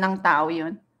gamitin ng tao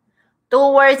yun.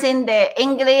 Two words, hindi.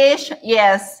 English,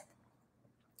 yes.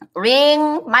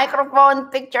 Ring,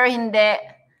 microphone, picture, hindi.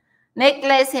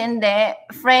 Necklace, hindi.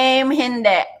 Frame,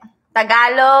 hindi.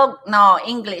 Tagalog, no.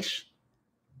 English.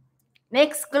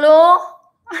 Next clue.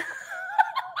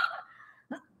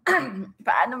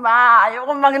 Paano ba?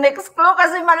 Ayoko mag-next clue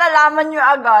kasi malalaman nyo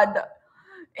agad.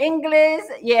 English,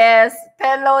 yes.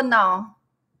 Pillow, no.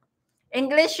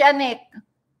 English yan, Nick.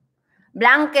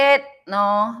 Blanket,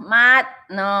 no. Mat,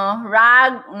 no.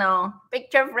 Rug, no.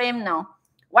 Picture frame, no.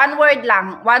 One word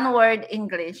lang. One word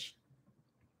English.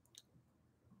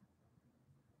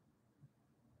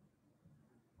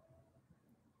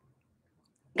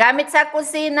 Gamit sa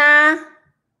kusina.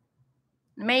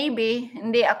 Maybe.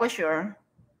 Hindi ako sure.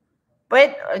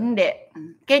 Pwede, hindi.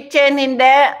 Kitchen,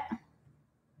 hindi.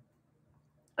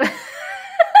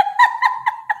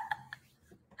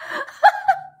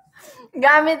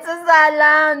 Gamit sa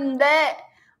sala, hindi.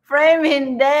 Frame,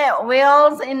 hindi.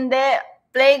 Wheels, hindi.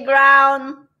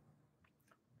 Playground.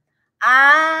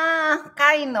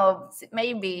 Kind of.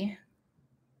 Maybe.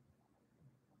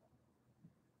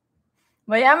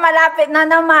 Baya, malapit na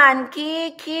naman.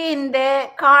 Key, hindi.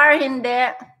 Car,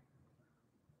 hindi.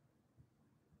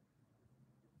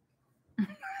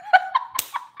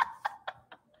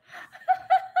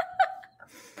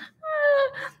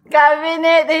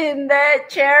 Cabinet, hindi.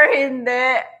 Chair, hindi.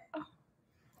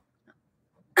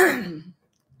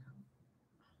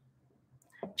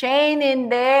 Chain,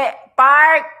 hindi.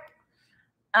 Park,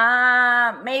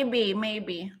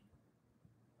 maybe.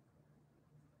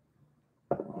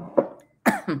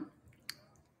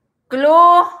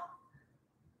 Clue.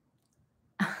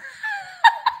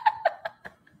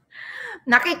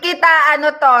 Nakikita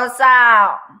to sa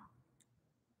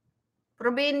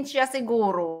probinsya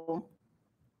siguro.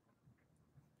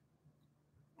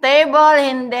 Table,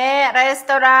 hindi.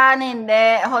 Restaurant,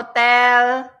 hindi.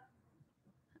 Hotel,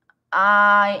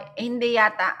 hindi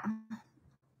yata.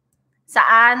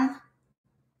 Saan?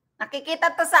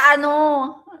 Nakikita to sa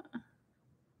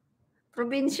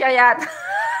probinsya yata.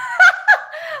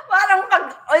 Parang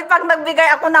pag nagbigay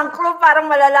ako ng clue, parang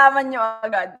malalaman nyo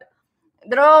agad.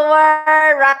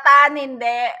 Drawer, ratan,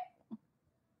 hindi.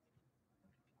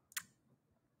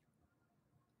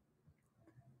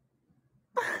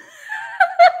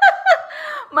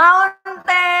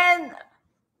 Mountain.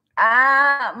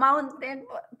 Mountain.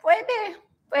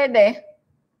 Pwede.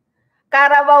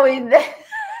 Carabao, hindi.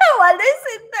 What is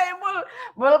it?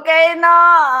 Volcano.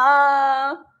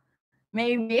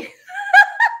 Maybe.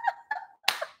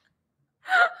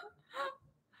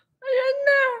 Ayan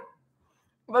na.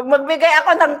 Pag magbigay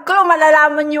ako ng clue,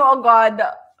 malalaman nyo agad.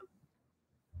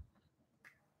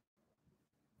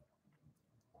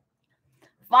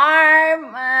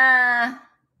 Farm.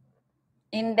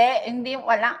 Hindi,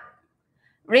 wala.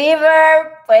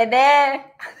 River, pwede.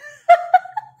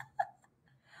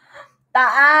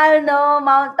 Taal, no.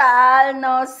 Mount Taal,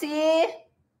 no. Sea,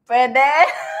 pwede.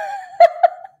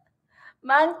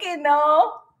 Monkey,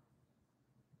 no.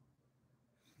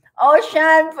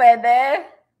 Ocean, pwede.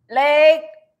 Lake,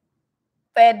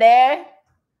 pwede.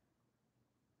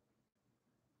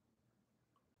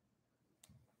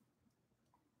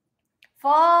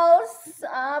 Falls,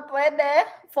 pwede.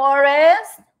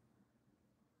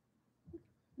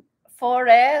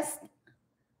 Forest,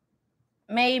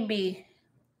 maybe.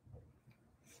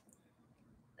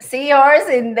 Seahorse,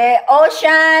 hindi.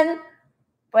 Ocean,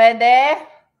 pwede.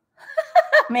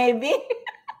 Maybe.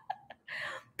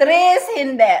 Trees,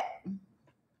 hindi.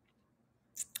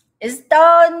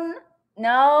 Stone,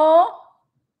 no.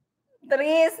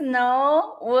 Trees,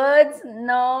 no. Woods,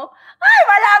 no. Ay,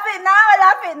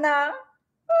 malapit na.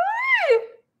 Ay.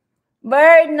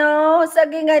 Bird, no.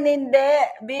 Sagingan, hindi.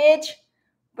 Beach,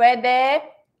 pwede.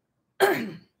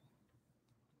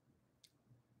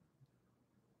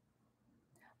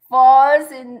 Falls,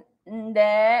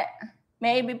 hindi.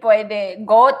 Maybe pwede.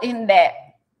 Goat, hindi.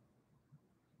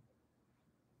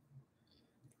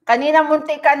 Kanina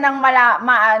muntik ka ng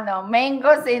maano.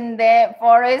 Mangoes, hindi.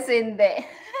 Forest, hindi.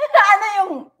 Ano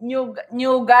yung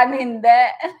nyugan, hindi.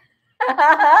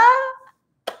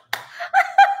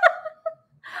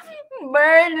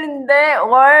 Bird, hindi.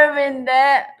 Worm, hindi.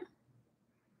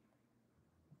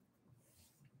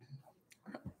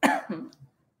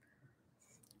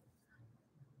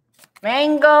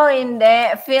 Mango, hindi.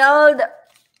 Field,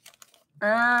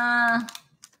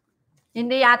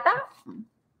 hindi yata.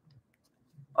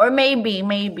 Or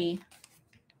maybe.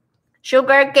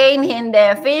 Sugarcane, hindi.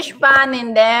 Fish pan,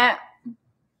 hindi.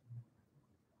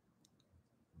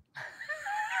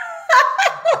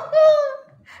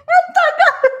 Ang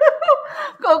tagal.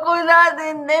 Coconut,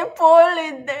 hindi. Pool,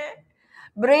 hindi.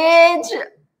 Bridge,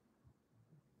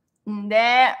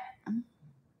 hindi.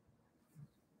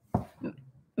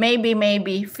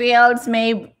 Maybe. Fields,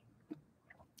 maybe.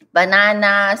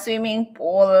 Banana, swimming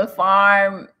pool,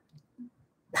 farm.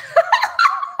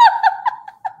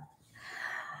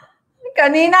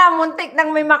 Kanina, muntik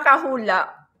nang may makahula.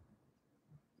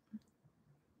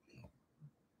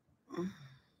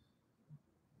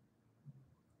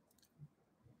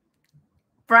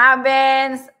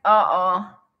 Province, oo.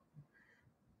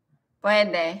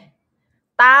 Pwede.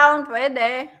 Town,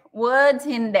 pwede. Woods,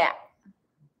 hindi.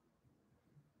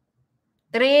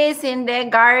 Trees, hindi.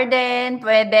 Garden,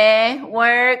 pwede.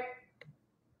 Work,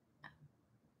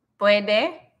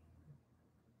 pwede.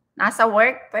 Nasa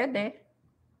work, pwede.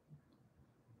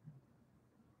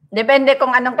 Depende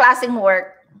kung anong klaseng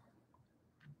work.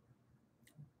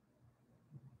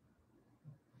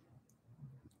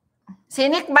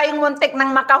 Sinik ba yung muntik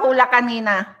ng makahula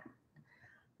kanina?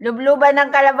 Lubluban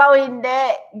ng kalabaw, hindi.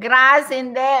 Grass,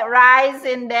 hindi. Rice,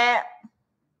 hindi.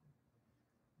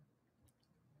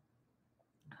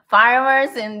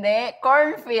 Farmers, hindi.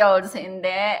 Cornfields,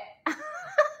 hindi.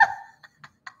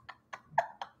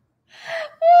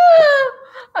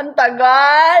 Ang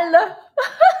tagal.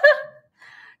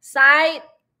 Site.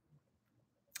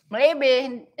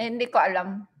 Maybe. Hindi ko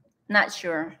alam. Not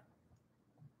sure.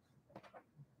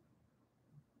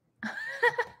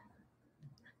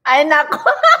 Ay, nako.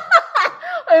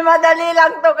 Ay, madali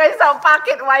lang to kaysa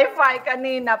pocket wifi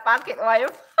kanina. Pocket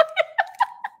wifi.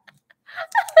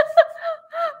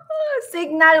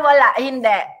 Signal, wala.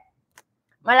 Hindi.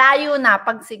 Malayo na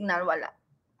pag signal, wala.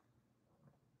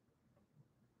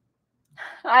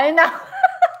 Ay, nako.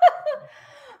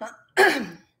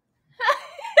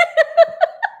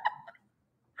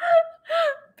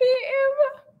 PM.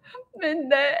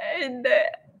 Hindi.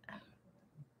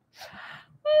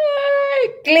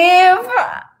 Cliff.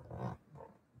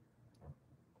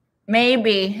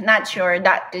 Maybe. Not sure.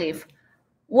 That cliff.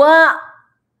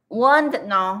 Want,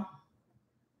 no.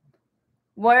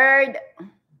 Word.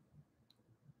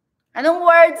 Anong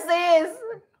word, sis?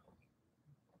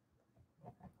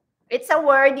 It's a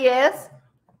word, yes.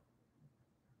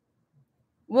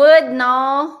 Wood,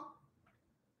 no.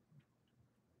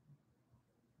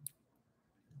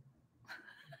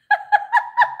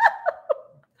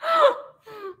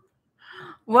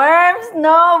 Worms,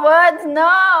 no. Words,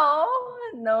 no.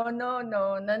 No.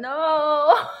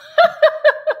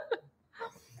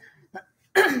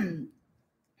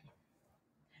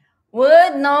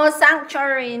 Wood, no.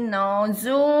 Sanctuary, no.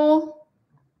 Zoo.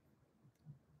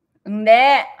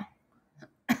 Hindi.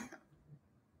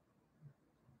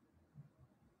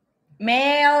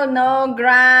 Male, no.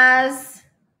 Grass,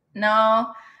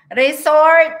 no.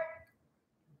 Resort,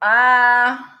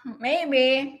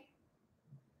 maybe.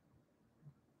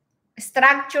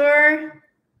 Structure,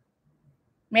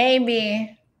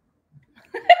 maybe.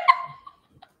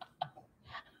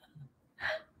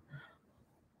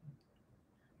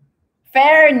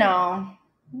 Fair, no.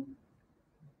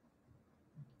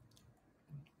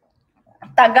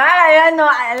 Tagal,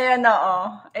 ayan, no.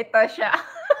 Ito siya.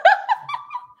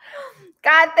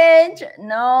 Cottage,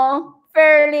 no.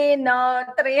 Fairly, no.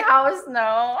 Treehouse,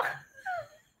 no.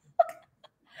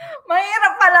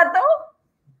 Mahirap pala to.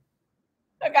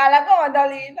 Akala ko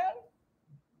madali lang.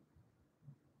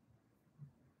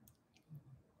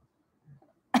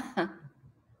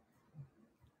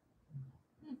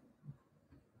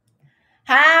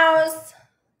 House.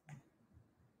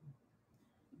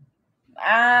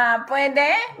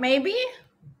 Pwede? Maybe?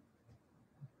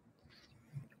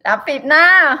 Lapit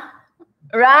na.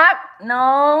 Rock? No.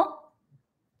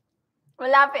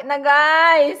 Malapit na,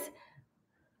 guys.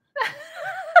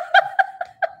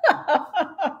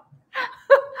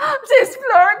 Sis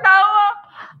Floor, tawa.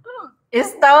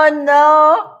 Stone, no.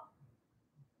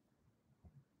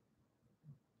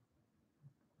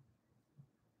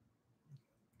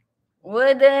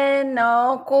 Wooden,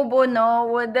 no. Kubo,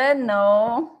 no. Wooden, no.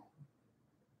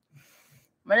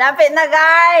 Malapit na,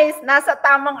 guys. Nasa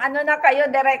tamang ano na kayo,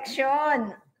 direction.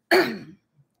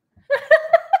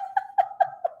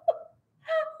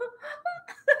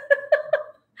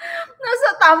 Nasa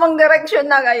tamang direction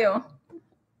na kayo.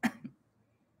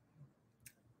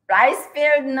 Rice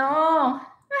field, no.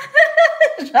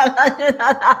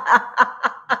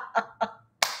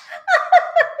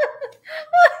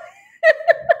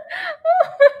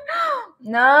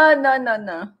 No, no, no,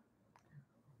 no.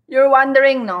 You're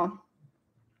wondering, no?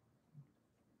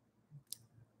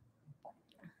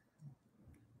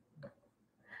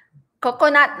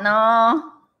 Coconut, no?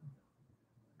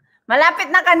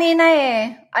 Malapit na kanina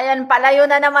eh. Ayan, palayo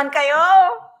na naman kayo.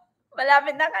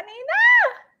 Malapit na kanina.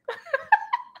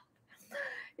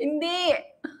 Hindi.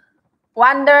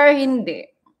 Wonder, hindi.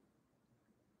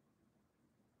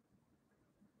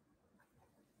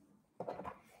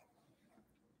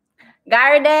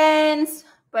 Gardens,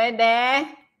 pwede.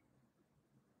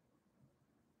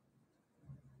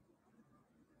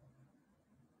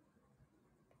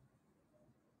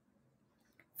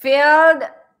 Field,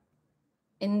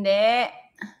 hindi.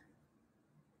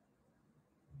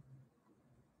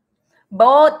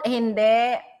 Boat,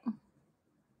 hindi.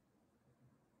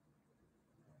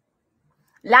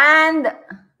 Land,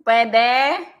 pwede.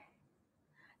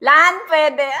 Land,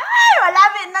 pwede. Ay,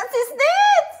 malapit na si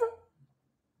Snitz.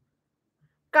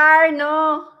 Car,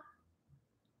 no.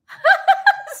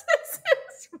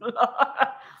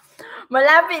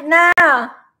 Malapit na.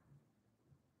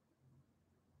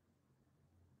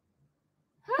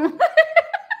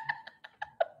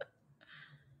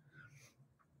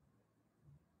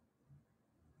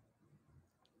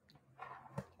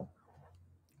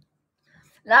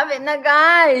 Lapit na,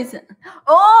 guys.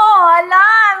 Oh,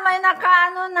 alam, may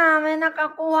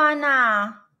nakakuha na.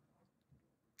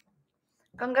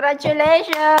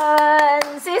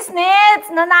 Congratulations! Si Snitz,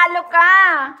 nanalo ka.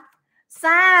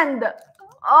 Sand.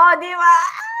 Oh, di ba?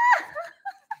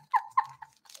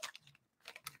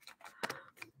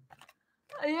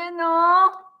 Ayan, oh.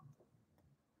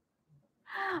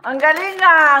 Ang galing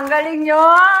ah. Ang galing nyo.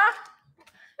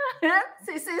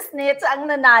 Si Snitz ang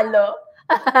nanalo.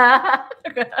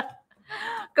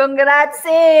 Congrats,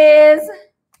 sis.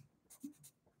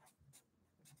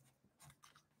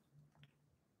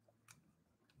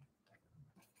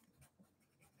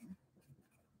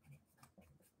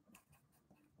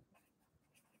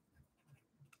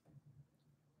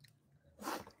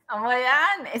 Amo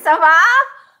yan. Isa ba?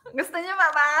 Gusto niyo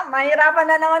ba? Mahirapan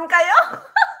na naman kayo.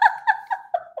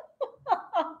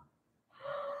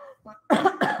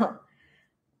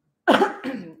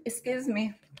 Excuse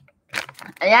me.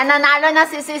 Ayan, nanalo na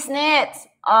si Snitz.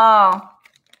 Oh.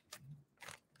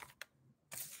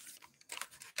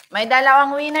 May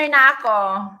dalawang winner na ako.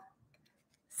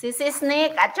 Si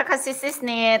Snitz at saka si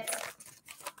Snitz.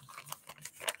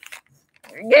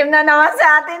 Game na naman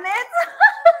sa atin, Nitz.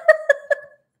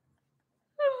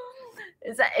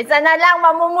 Isa na lang,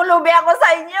 mamumulubi ako sa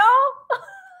inyo.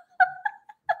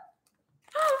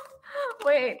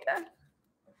 Wait.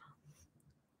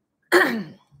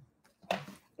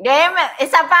 Game,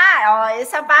 isa pa. Oh,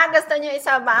 isa pa. Gusto nyo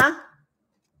isa ba?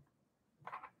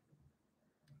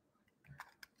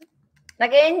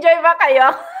 Nag-enjoy ba kayo?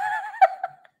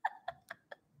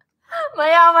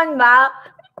 Mayaman ba?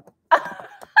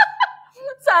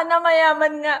 Sana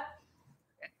mayaman nga.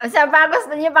 Isa pa?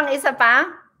 Gusto nyo pang isa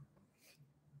pa?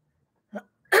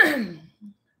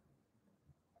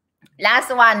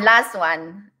 Last one, last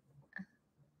one.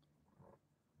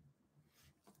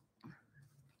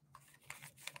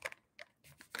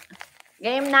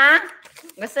 Game na?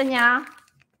 Gusto niya?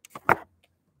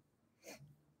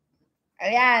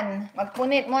 Ayan,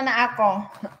 magpunit muna ako.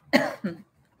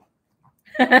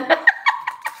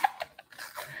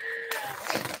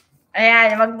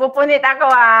 Ayan, magpupunit ako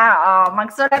ah. Oh,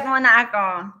 magsulat muna ako.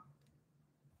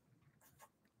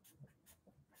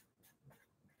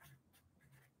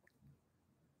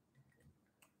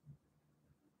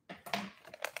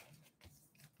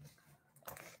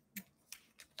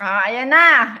 Oh, ayan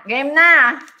na. Game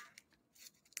na.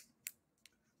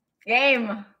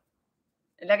 Game.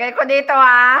 Ilagay ko dito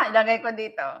ha. Ilagay ko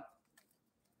dito.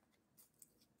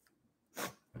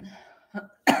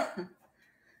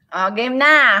 Oh, game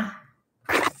na.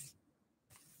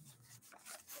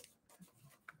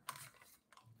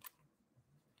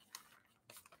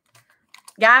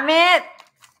 Gamit.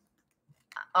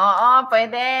 Oo,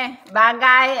 pwede.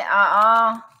 Bagay. Oo.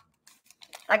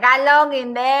 Tagalog,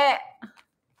 hindi.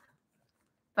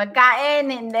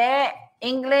 Pagkain, hindi.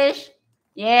 English,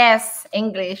 yes,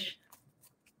 English.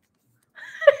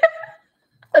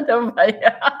 Ano ba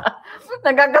yan?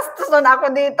 Nagagastusan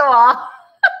ako dito, ah.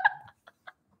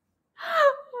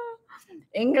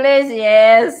 English,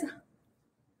 yes.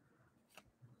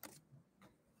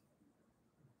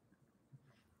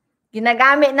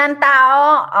 Ginagamit ng tao,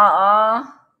 oo.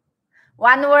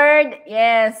 One word,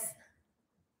 yes.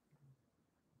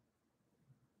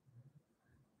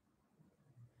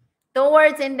 Two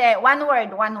words, hindi. One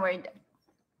word, one word.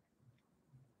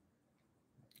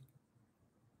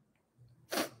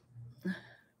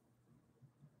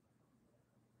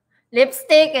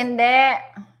 Lipstick, hindi.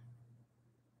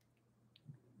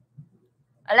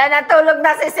 Wala, natulog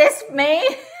na si Sis May.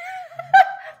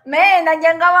 May,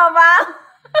 nandiyan ka ba?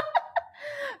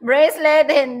 Bracelet,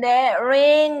 hindi.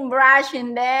 Ring, brush,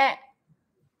 hindi.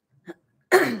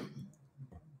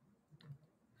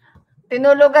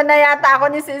 Tinulugan na yata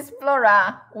ako ni Sis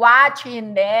Flora. Watch,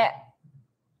 hindi.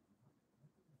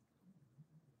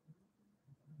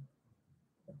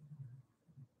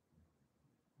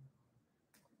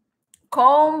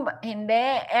 Comb, hindi.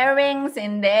 Earrings,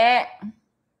 hindi.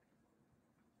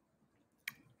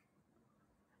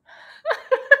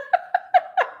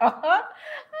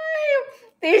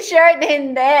 T-shirt,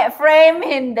 hindi. Frame,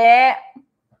 hindi.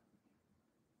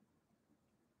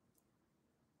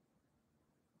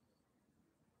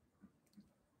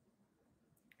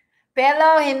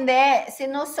 Pillow, hindi.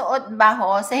 Sinusuot ba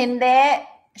ho? Sa hindi.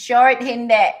 Short,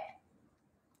 hindi.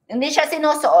 Hindi siya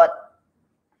sinusuot.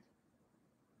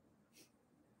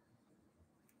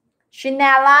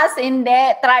 Chinelas, hindi.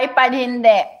 Tripod,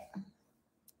 hindi.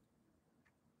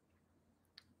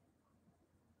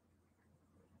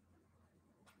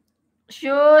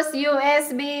 Shoes,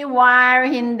 USB, wire,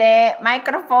 hindi.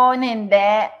 Microphone,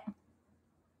 hindi.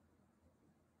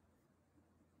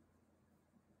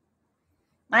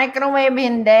 Microwave,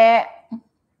 hindi.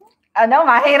 Ano,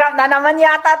 mahirap na naman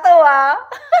yata to, ah.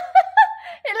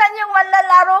 Ilan yung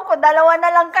manlalaro ko? Dalawa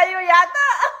na lang kayo yata.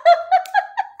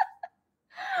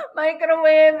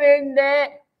 Microwave, hindi.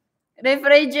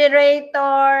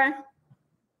 Refrigerator.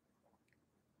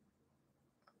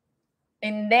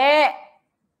 Hindi.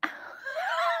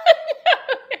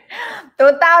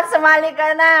 2 taon, sumali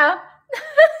ka na.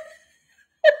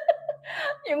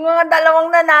 Yung mga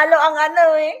dalawang nanalo ang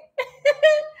ano eh.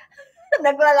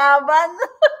 Naglalaban.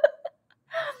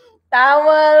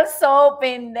 Towel, soap,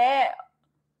 hindi.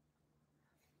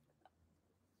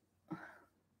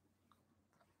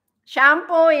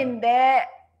 Shampoo, hindi.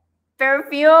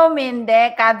 Perfume, hindi.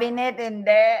 Cabinet,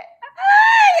 hindi.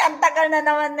 Ay, ang tagal na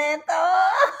naman nito.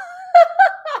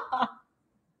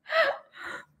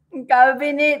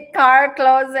 Cabinet, car,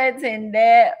 closets,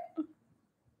 hindi.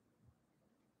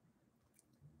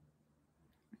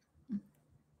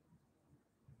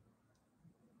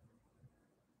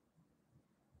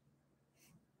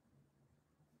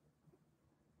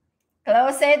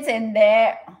 Closets,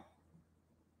 hindi.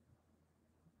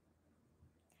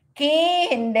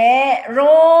 Key, hindi.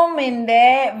 Room,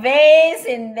 hindi. Vase,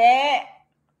 hindi.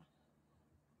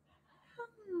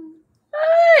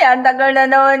 Ay, ang tagal na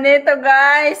naman nito,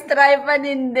 guys. Tripod,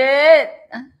 hindi.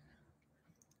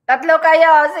 3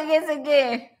 kayo. Sige, sige.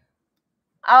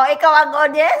 Oh, ikaw ang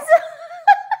audience?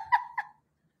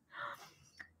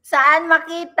 Saan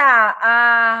makita?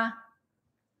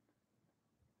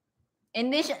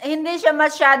 Hindi siya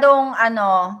masyadong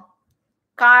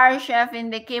car, chef,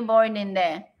 hindi, keyboard,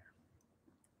 hindi.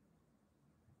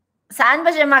 Saan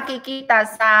ba siya makikita?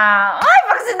 Ay,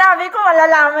 pag sinabi ko,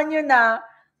 malalaman yun na.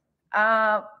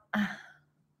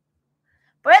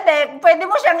 Pwede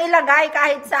mo siyang ilagay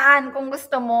kahit saan kung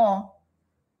gusto mo.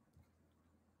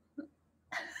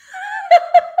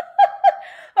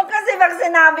 Kasi pag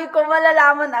sinabi ko,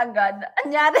 malalaman agad.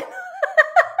 Anyari.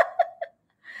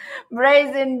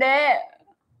 Brace, hindi.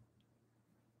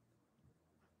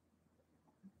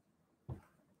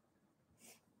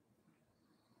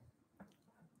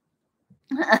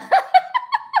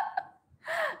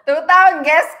 Tutawag,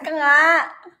 guess ka nga.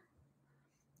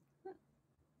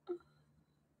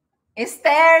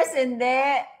 Stairs, hindi.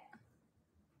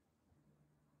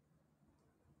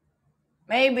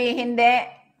 Maybe, hindi.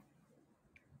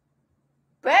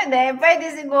 Pwede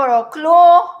siguro.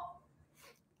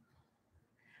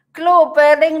 Clue,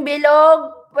 pwedeng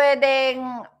bilog,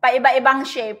 pwedeng paiba-ibang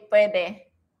shape, pwede.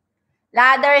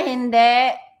 Ladder,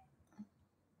 hindi.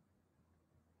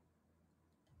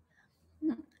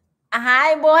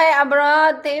 Hi, Buhay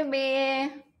Abroad TV.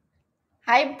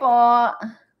 Hi po.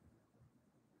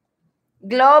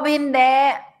 Globe, hindi.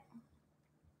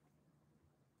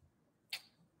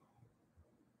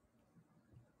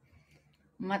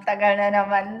 Matagal na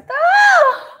naman to.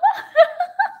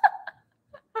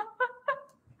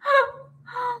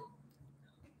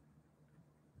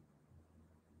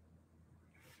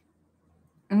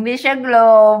 Hindi siya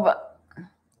globe.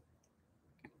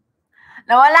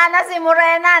 Nawala na si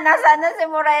Morena. Nasaan na si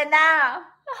Morena?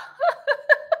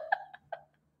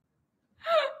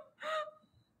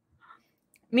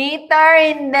 Meter,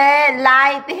 hindi.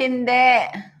 Light, hindi.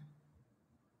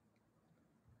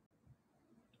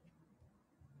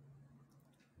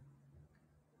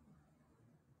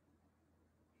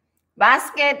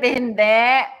 Basket, hindi.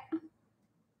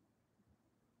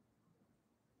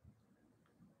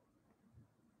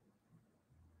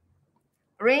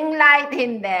 Ring light,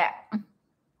 hindi.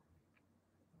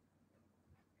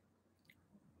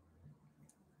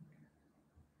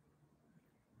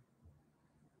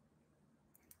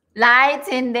 Lights,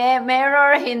 hindi.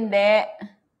 Mirror, hindi.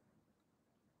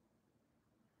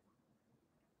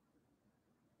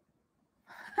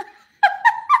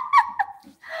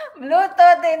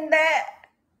 Bluetooth, hindi.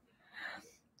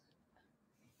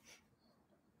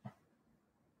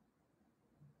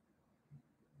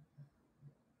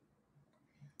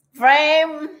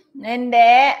 Frame,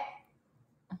 hindi.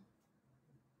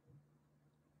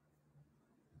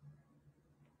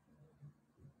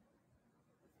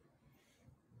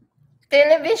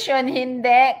 Television,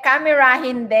 hindi. Camera,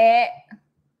 hindi.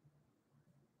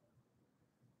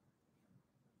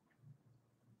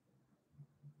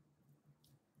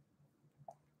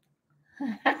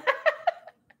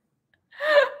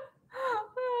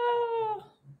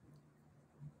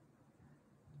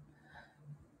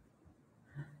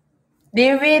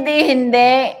 DVD,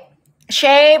 hindi.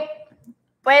 Shape,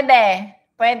 pwede.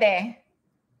 Pwede.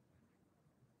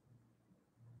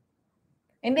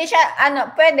 Hindi siya,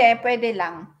 pwede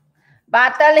lang.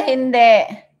 Battle, hindi.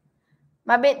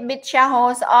 Mabit-bit siya,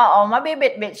 host. Oo,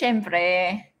 mabibit-bit,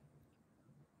 syempre.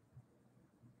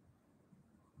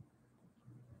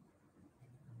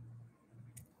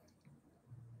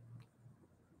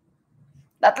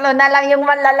 Tatlo na lang yung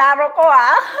manlalaro ko,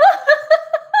 ah.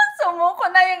 Sumuko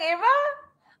na yung iba.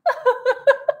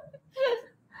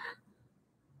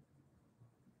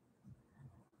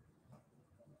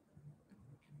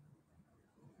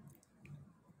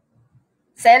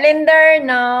 Cylinder,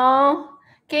 no.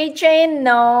 Keychain,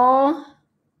 no.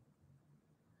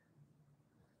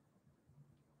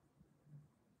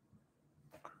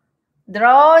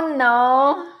 Drone, no.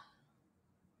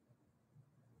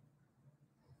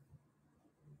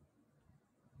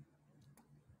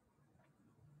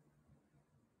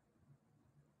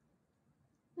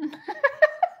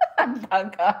 Ang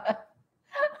tagal.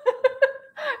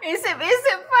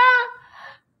 Isip-isip pa.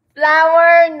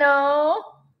 Flower, no.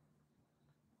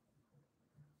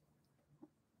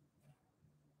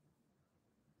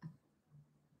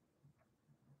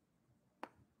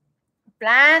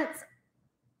 Plants.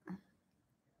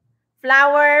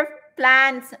 Flower,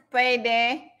 plants,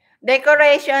 pwede.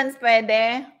 Decorations,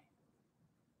 pwede.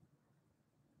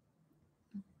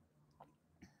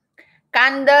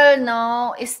 Candle,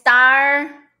 no. Star.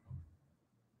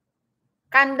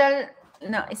 Candle,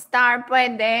 no. Star,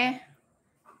 pwede.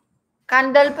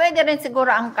 Candle, pwede rin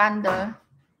siguro ang candle.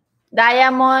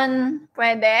 Diamond,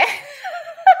 pwede.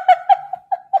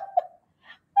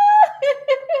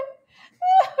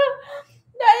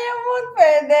 Diamond,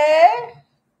 pwede.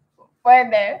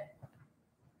 Pwede.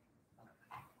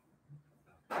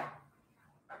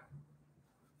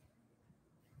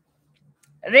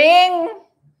 Ring,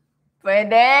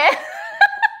 pwede.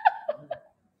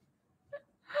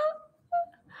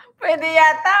 Pwede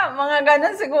yata. Mga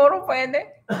ganun siguro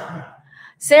pwede.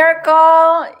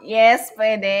 Circle, yes,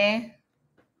 pwede.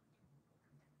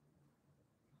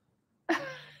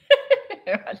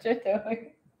 What you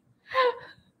doing?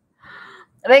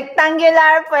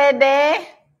 Rectangular, pwede.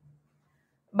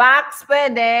 Box,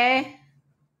 pwede.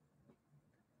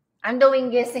 I'm doing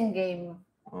guessing game.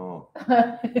 Oh.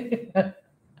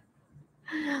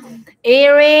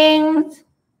 Earrings.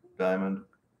 Diamond.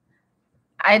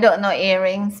 I don't know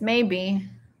earrings. Maybe.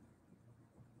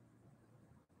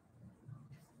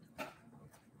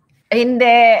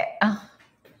 Hindi.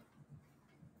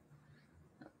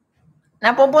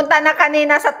 Napupunta na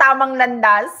kanina sa tamang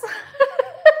landas.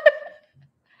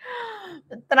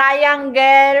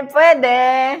 Triangle, pwede.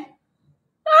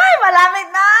 Ay, malapit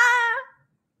na.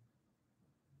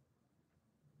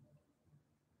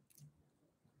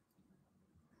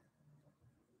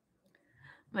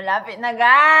 Malapit na,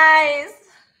 guys.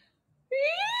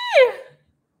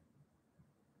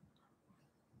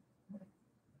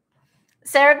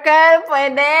 Circle,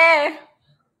 pwede.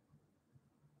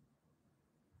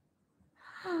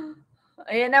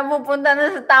 Ayan na, pupunta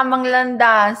na sa tamang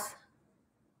landas.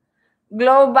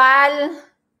 Global,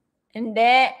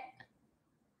 hindi.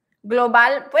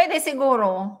 Global, pwede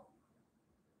siguro.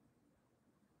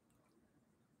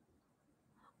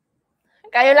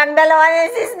 Kayo lang dalawa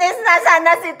ng sis-nis na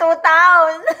sana si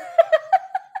 2,000.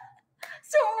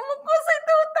 Sumuko si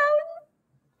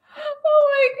 2,000. Oh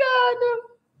my God.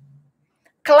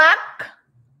 Clock?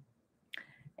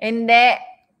 Hindi.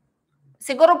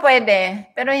 Siguro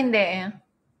pwede, pero hindi.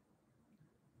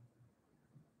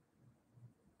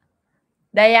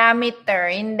 Diameter,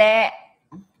 hindi.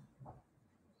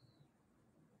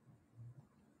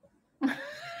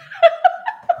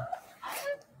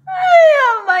 Ay,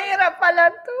 mahirap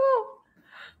pala to.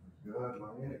 Good,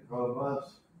 mainit sa labas.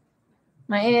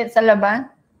 Mainit sa laban?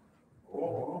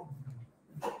 Oo.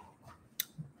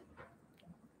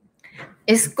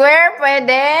 Square,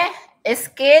 pwede.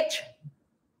 Sketch.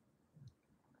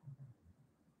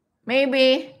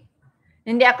 Maybe.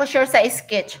 Hindi ako sure sa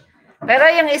sketch. Pero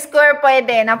yung square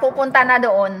pwede. Napupunta na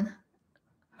doon.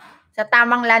 Sa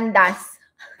tamang landas.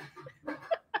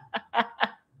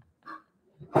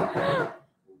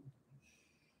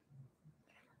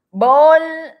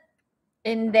 Ball.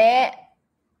 Hindi.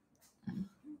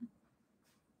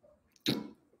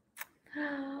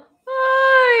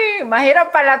 Ay,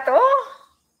 mahirap pala to.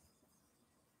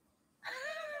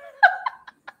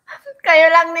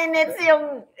 Kayo lang ni Nets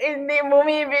yung hindi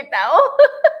bumibitaw.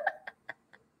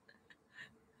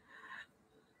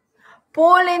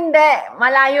 Pool, hindi.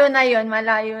 Malayo na yun.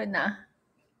 Malayo na.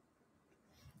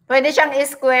 Pwede siyang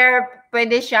square.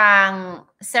 Pwede siyang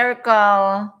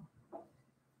circle.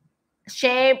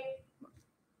 Shape.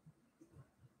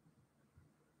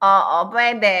 Oo,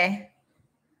 pwede.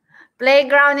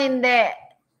 Playground, hindi.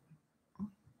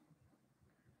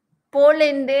 Pool,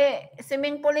 hindi.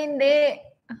 Swimming pool, hindi.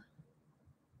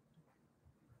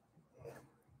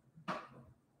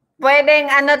 Pwedeng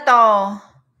ano to?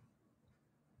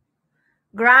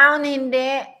 Ground,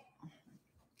 hindi.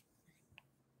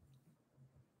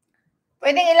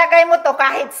 Pwedeng ilagay mo to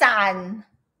kahit saan.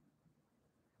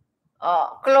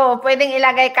 Oh, clue, pwedeng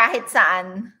ilagay kahit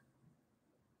saan.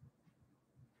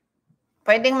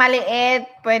 Pwedeng maliit,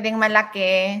 pwedeng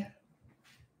malaki.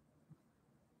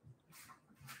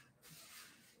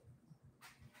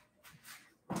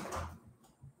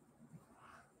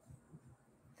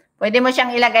 Pwede mo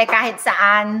siyang ilagay kahit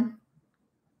saan.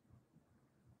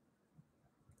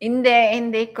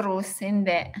 Hindi cruise,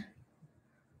 hindi.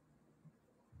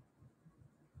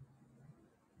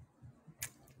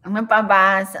 Ano pa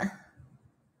ba?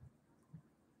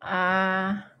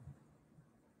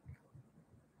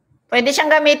 Pwede siyang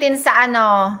gamitin sa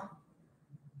ano?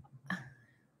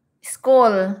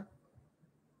 School.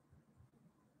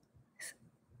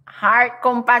 Heart,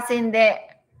 compass,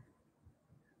 hindi.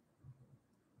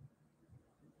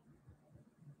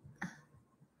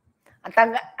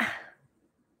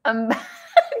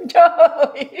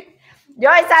 Joy.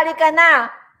 Joy, sali ka na.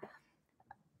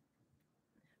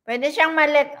 Pwede siyang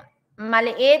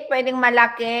maliit, pwedeng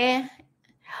malaki.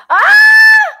 Ah!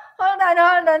 Hold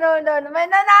on. May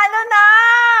nanalo na!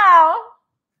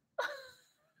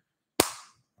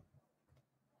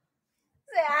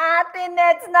 Si Ate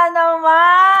Nets na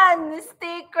naman.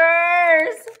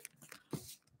 Stickers.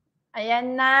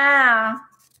 Ayan na.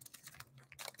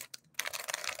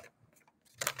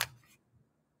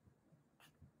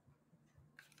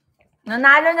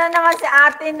 Nanalo na naman si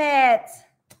Ate Nets.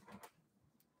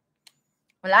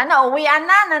 Wala na, uwian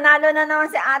na. Nanalo na naman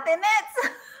si Ate Nets.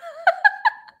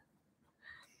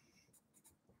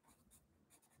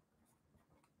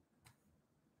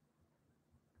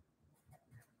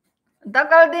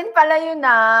 Tagal din pala yun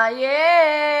na.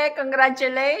 Yay!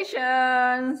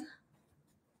 Congratulations!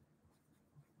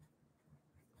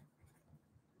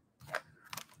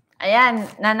 Ayan,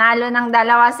 nanalo ng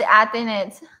dalawa si Ate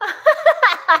Nets.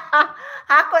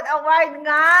 Hakot award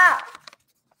nga!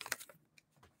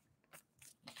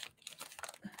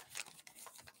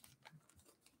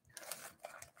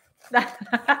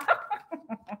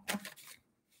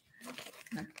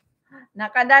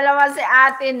 Nakadalawa si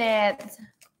Ate Nets.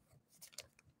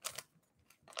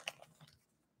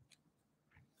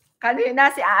 Kanina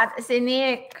si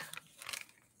Nick.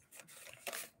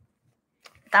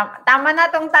 Tama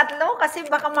na tong tatlo kasi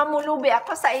baka mamulubi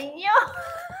ako sa inyo.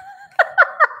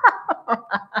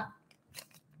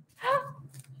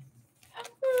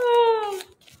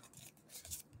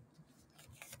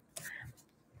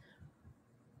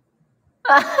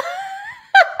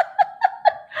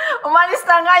 Umalis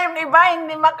na nga yung iba,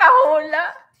 hindi makahula.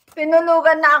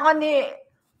 Tinulugan na ako ni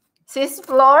Sis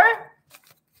Floor.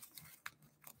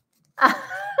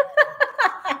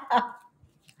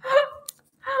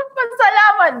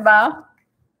 Pasalamat ba?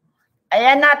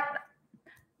 Ayan na.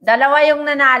 Dalawa yung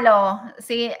nanalo.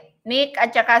 Si Nick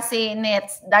at saka si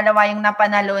Nets. Dalawa yung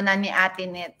napanalunan ni Ate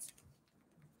Nets.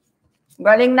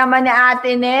 Galing naman ni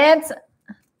Ate Nets.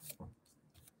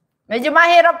 Medyo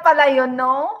mahirap pala yun,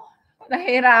 no?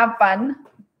 Nahirapan.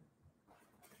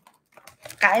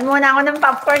 Kain muna ako ng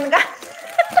popcorn ka.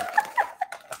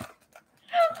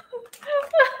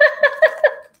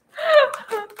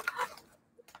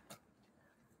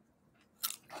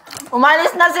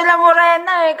 Umalis na sila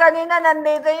Morena eh. Kanina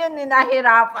nandito yun,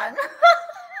 nahirapan.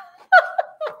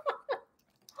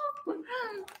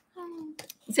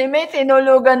 Si May,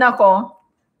 tinulugan ako.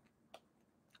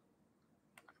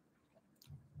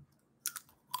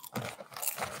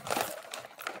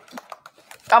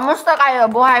 Kamusta kayo?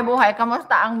 Buhay-buhay.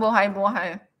 Kamusta ang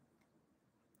buhay-buhay?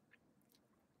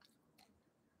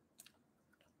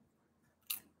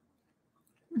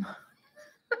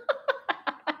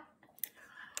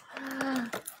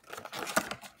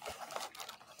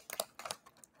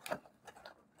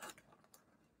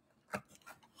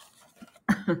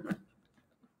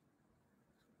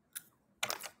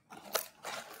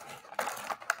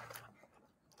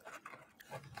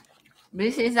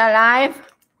 Busy sa life?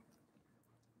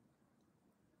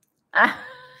 Ah.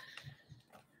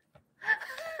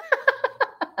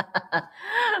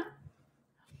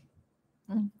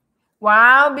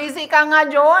 Wow, busy ka nga,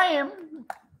 Joy.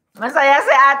 Masaya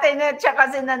si Ate Net siya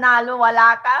kasi nanalo,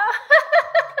 wala ka.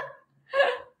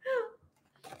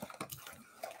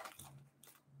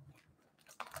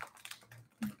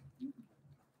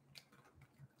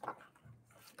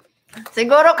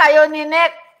 Siguro kayo ni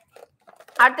Net,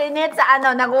 Ate Net, sa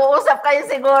ano, nag-uusap kayo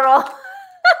siguro.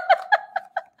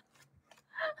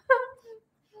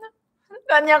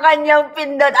 Kanya-kanyang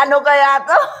pindot. Ano kaya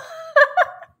to?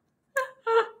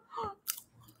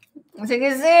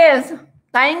 Sige, sis.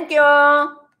 Thank you.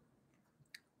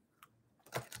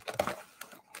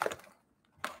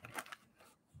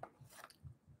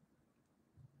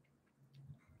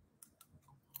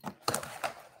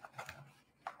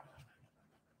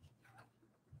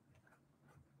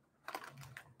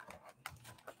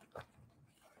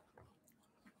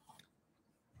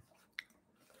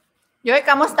 Joy,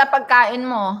 kamusta pagkain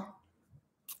mo?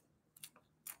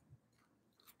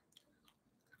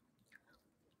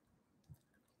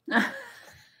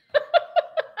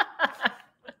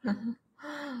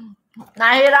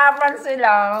 Nahirapan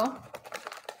sila.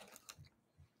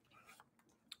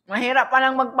 Mahirap pa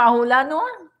lang magpahula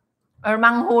noon. Or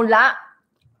manghula.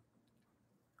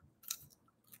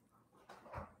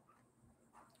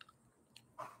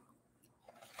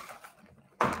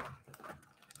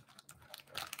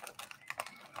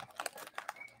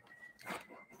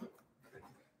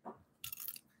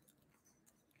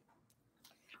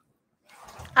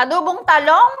 Adobong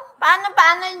talong?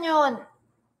 Paano yun?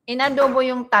 Inadobo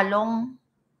yung talong.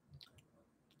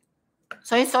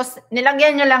 Soy sauce.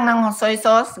 Nilagyan nyo lang ng soy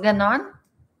sauce. Ganon.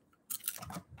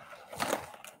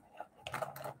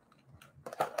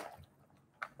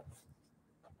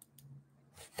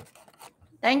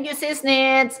 Thank you, sis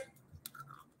Nits.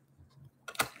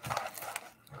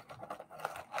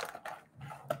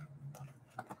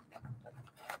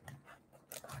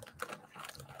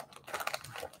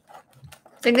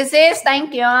 Sige, sis.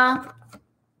 Thank you.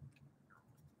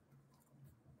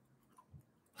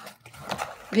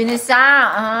 Ginisa.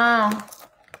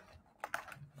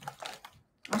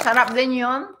 Masarap din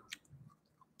yun.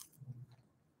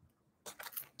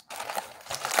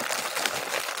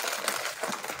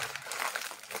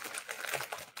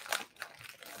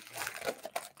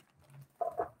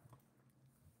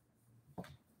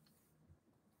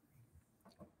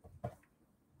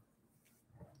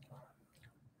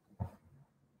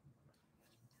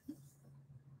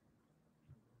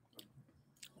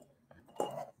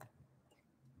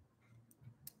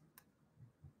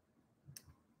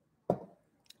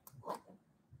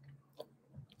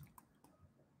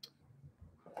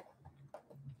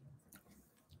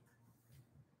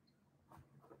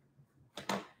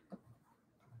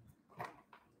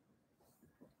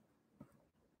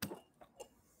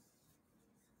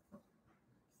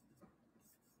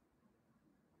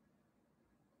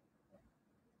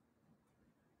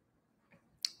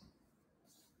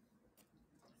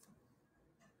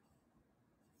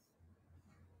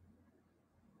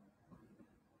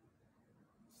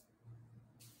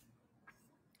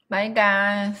 Bye,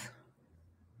 guys.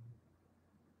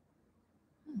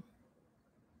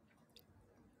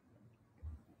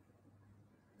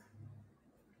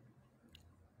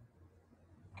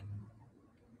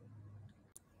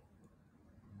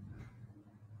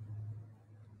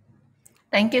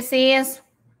 Thank you, sis.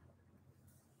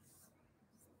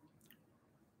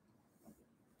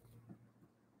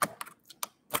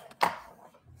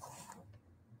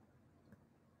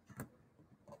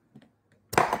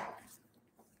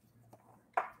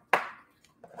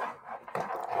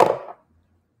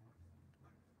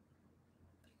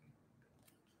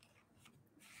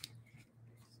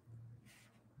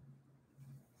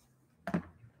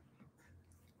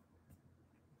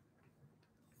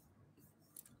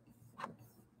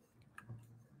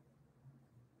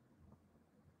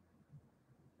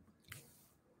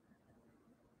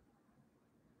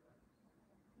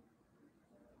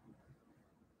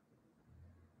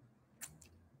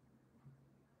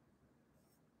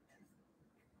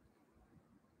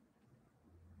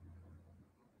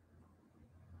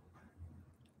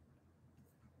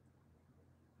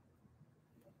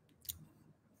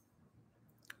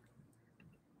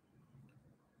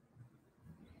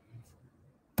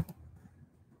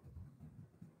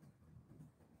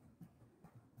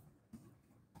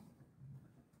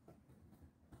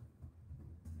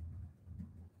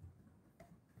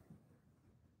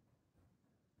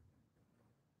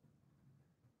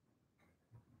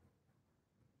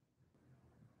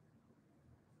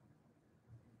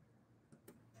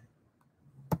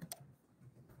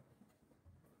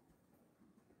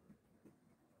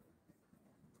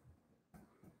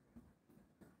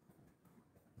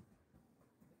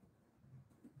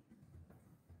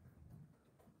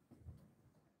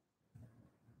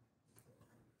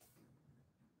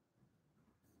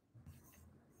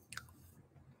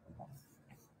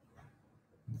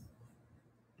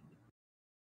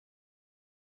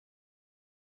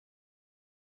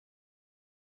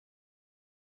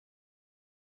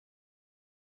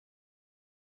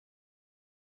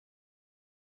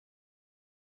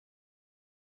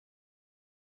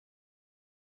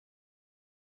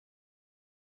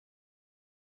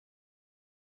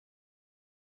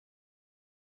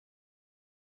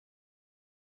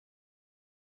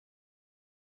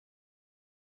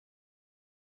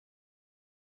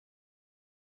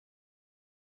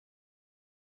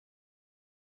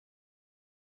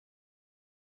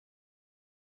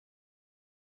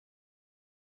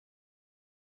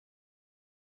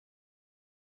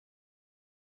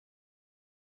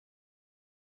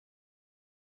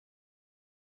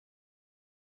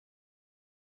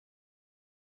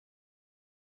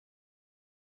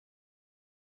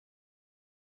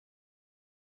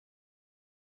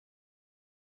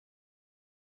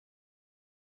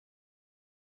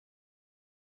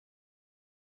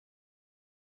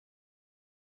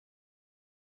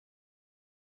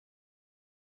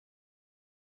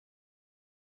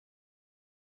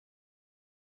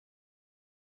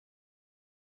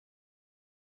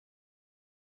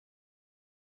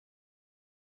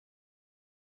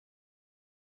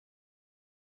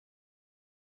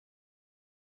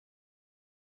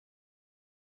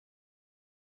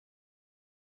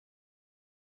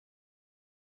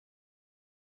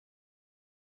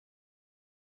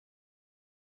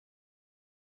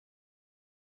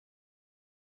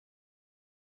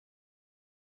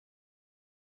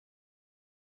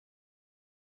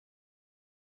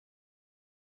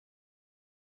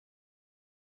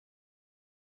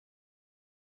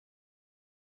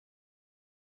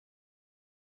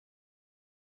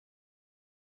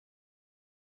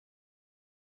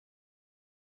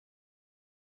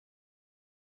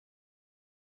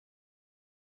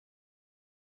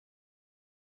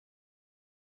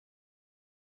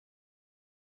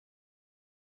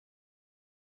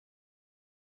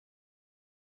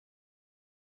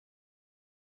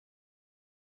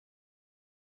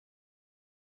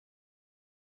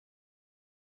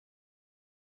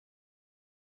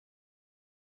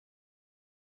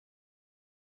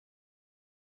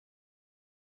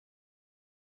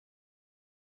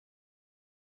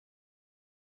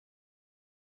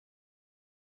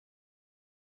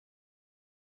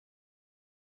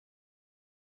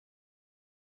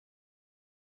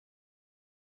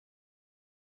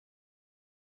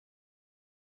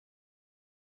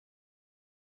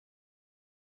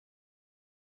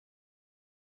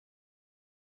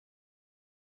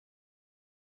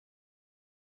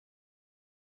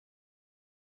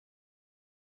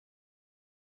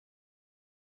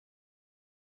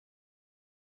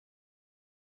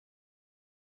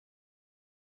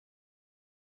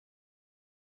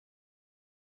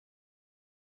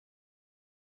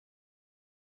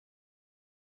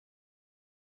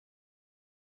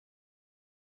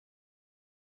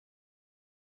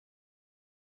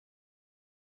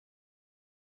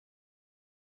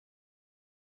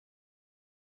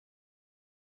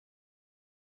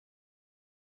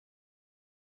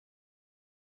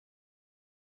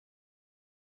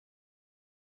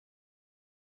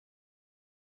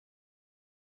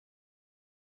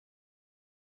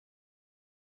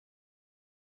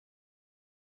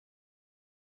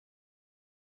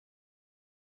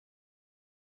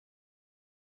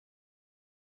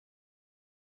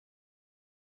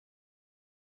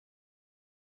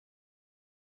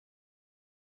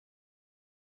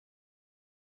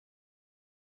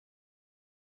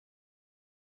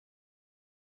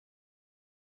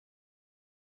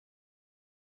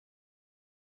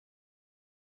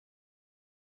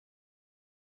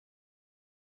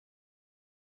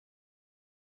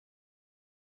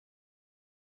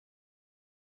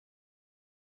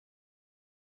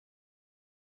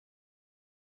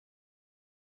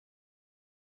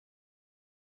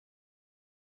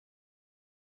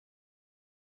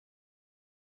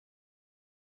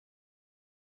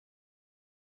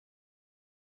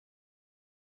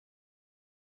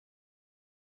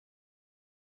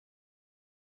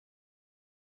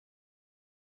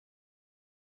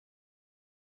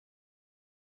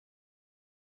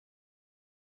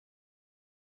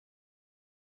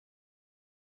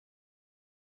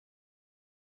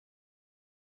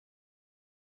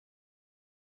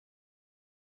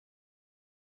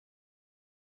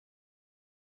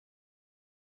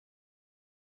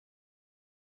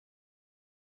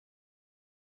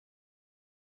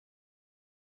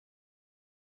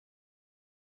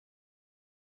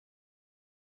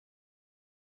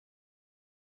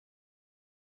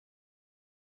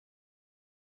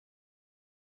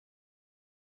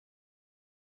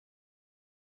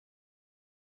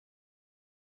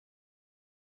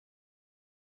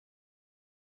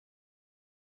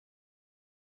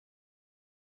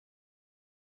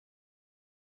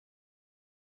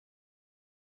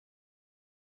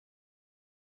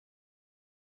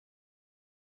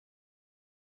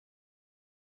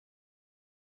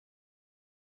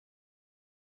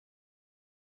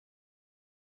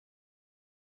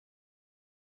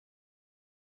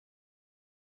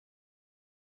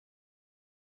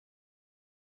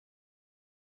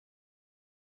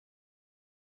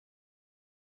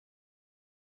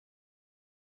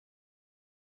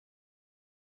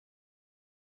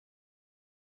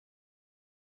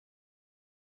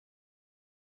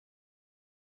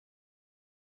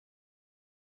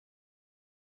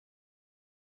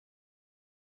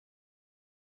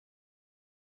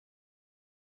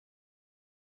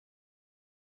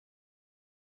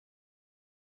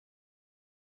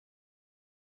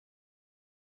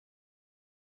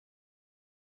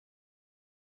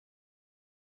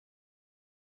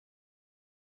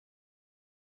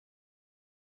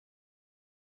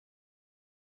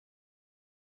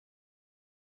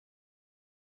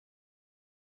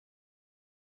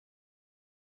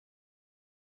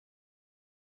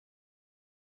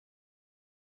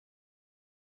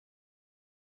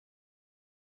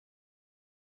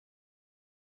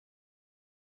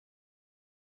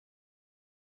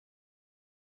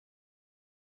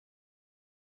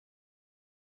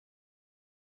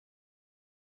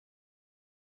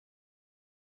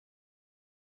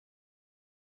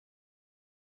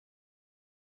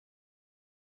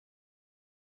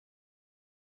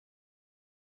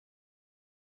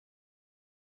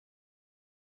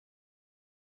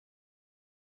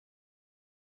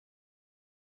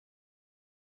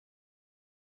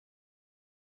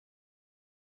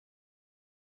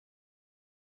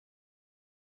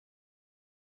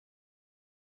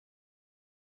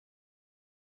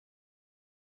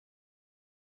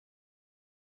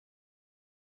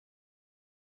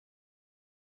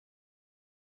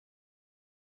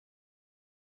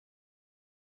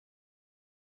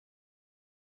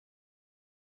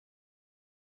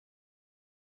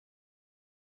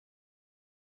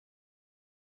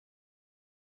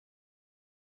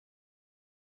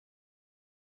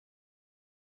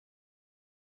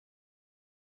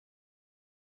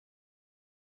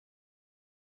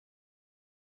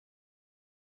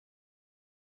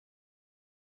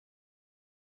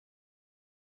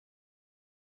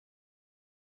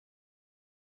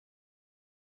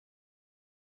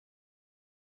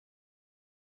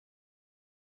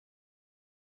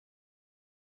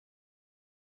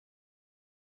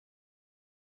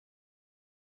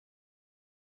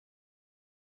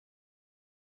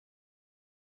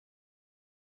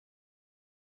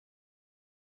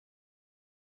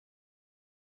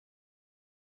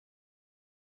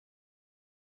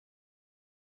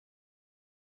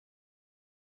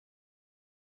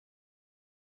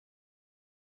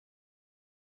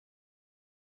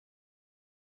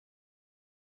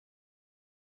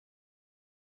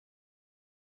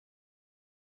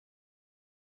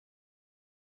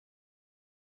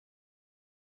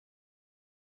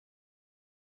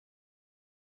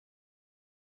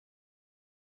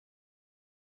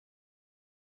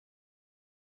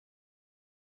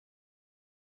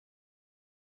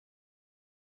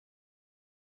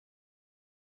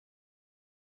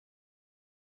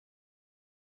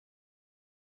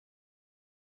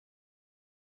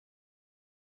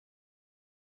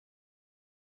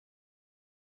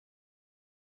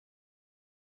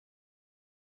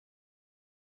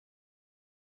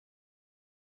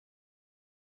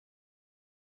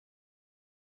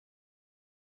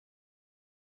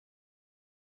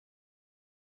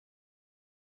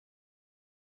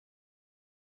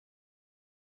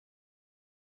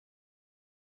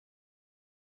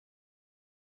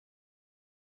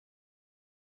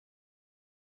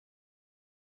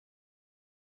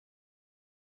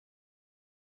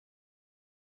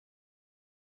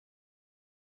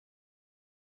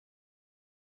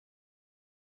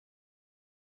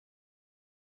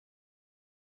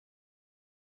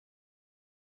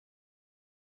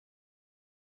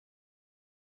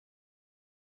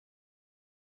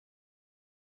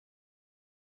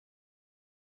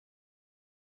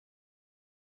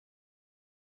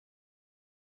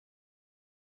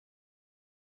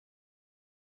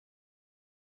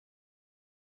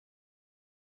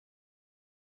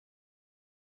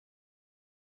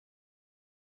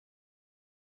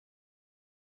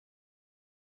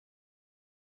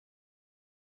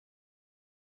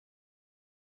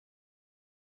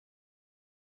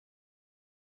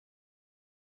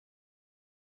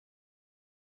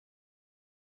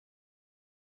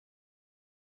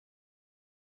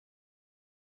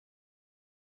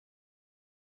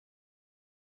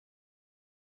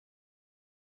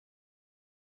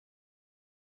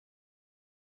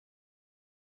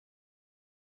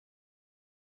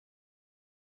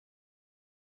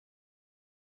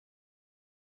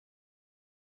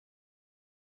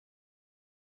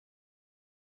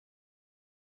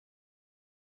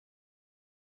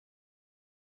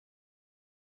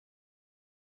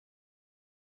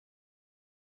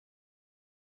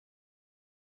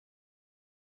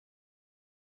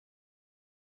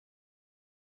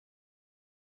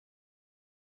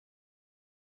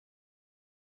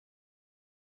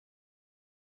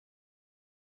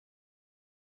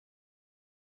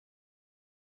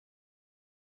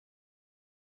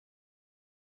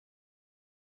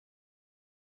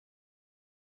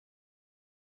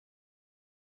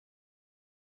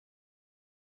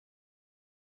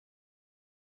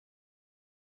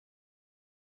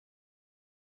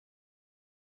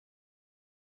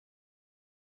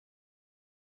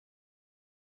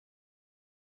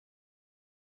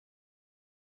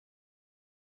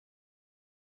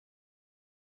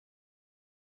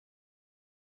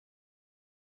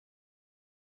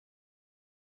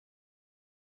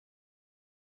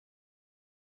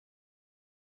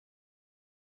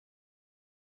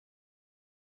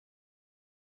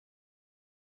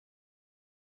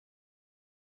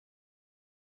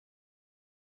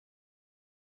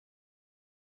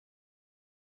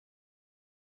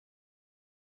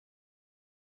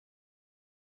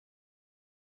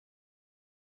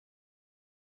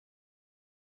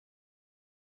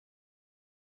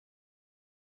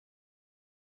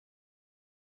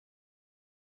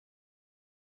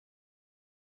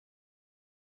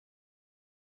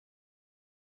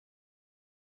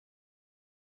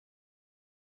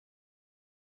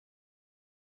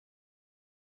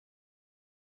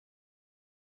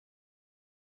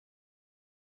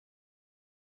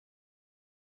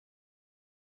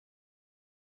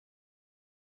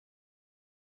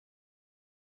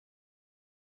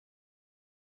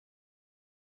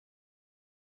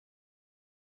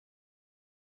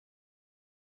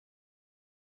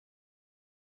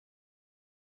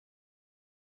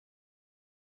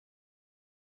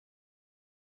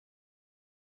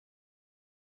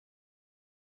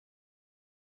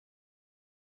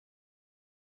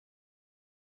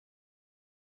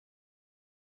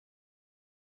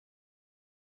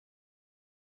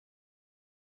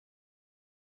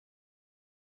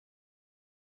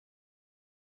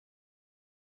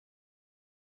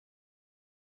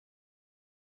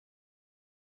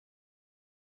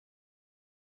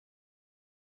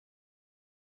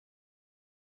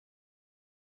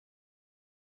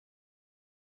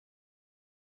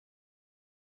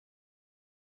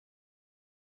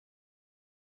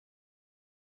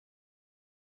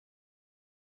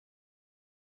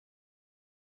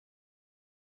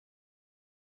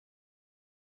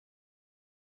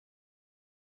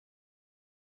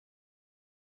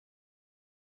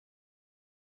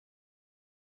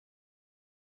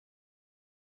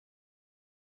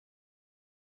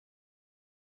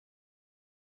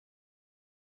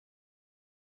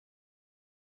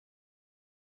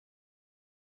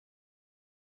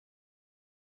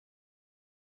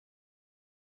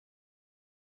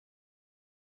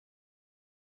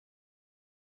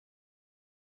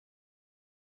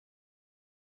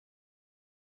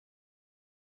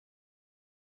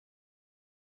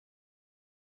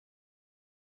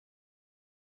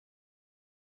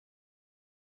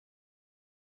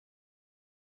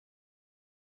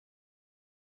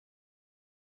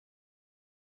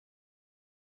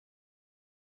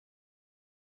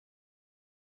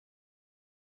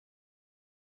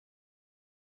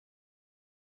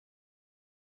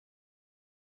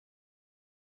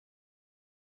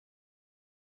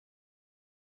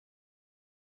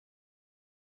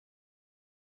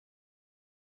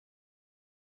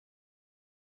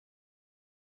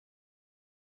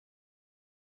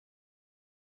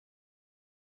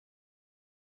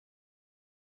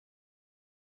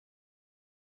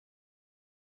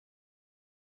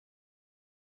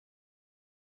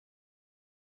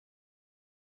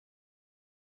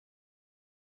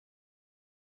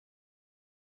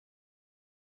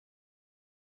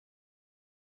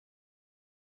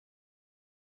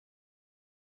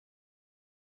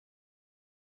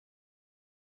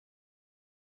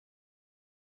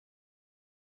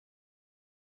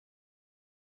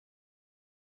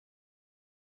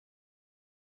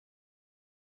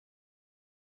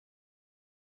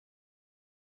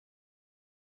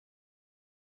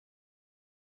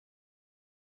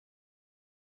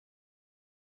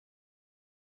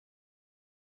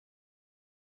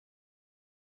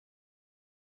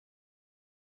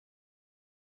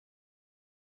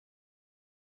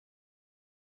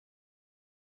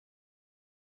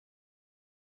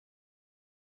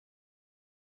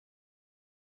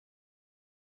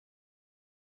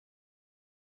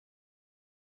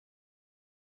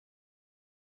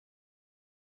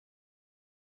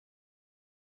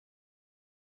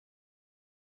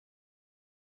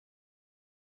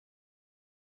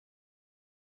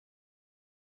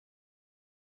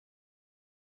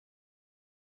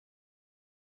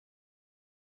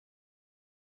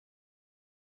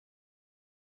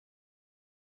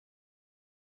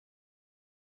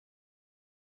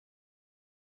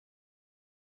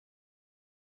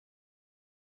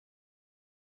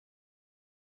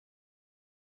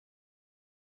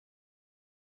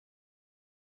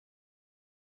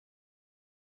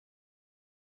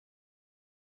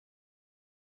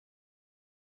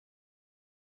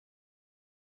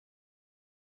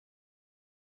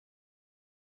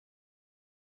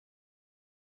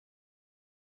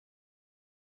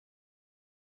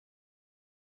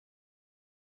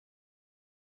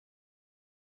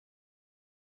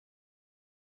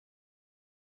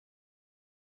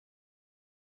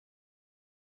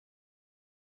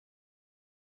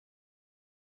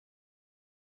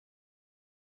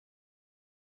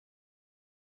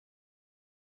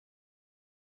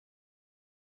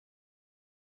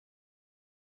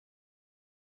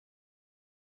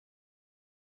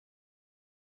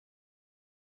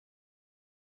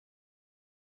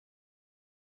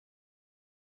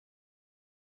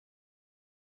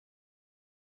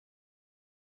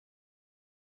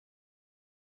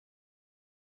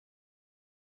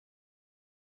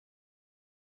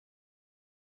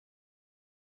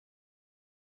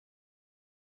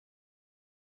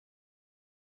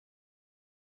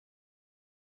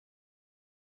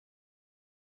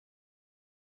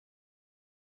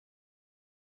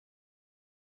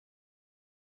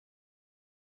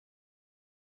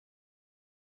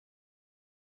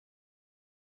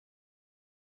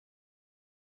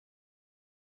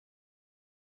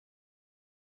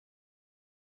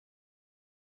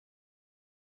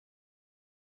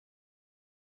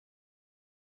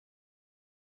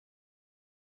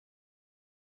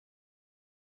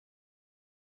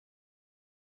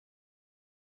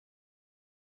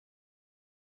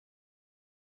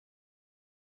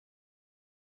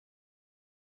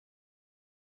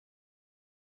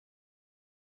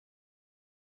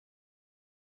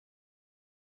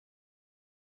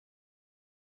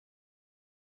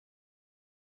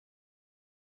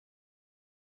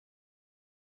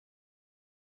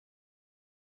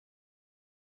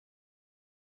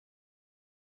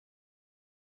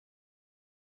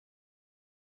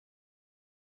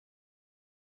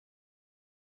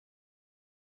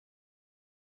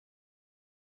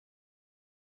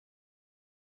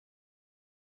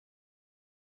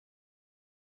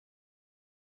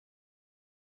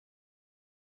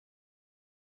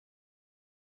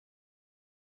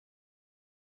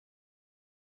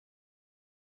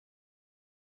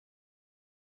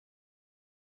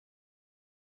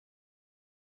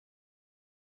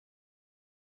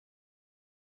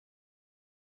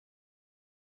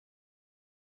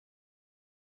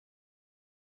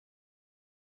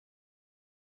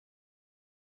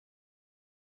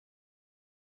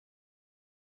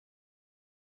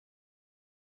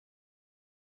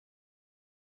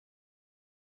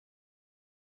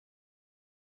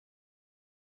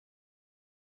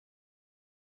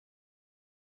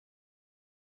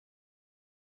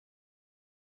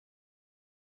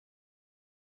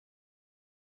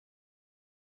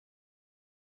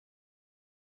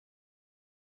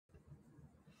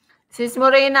 Sis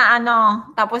Morena,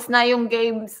 tapos na yung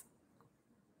games.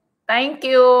 Thank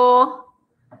you.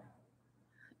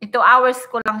 2 hours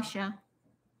ko lang siya.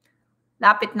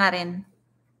 Lapit na rin.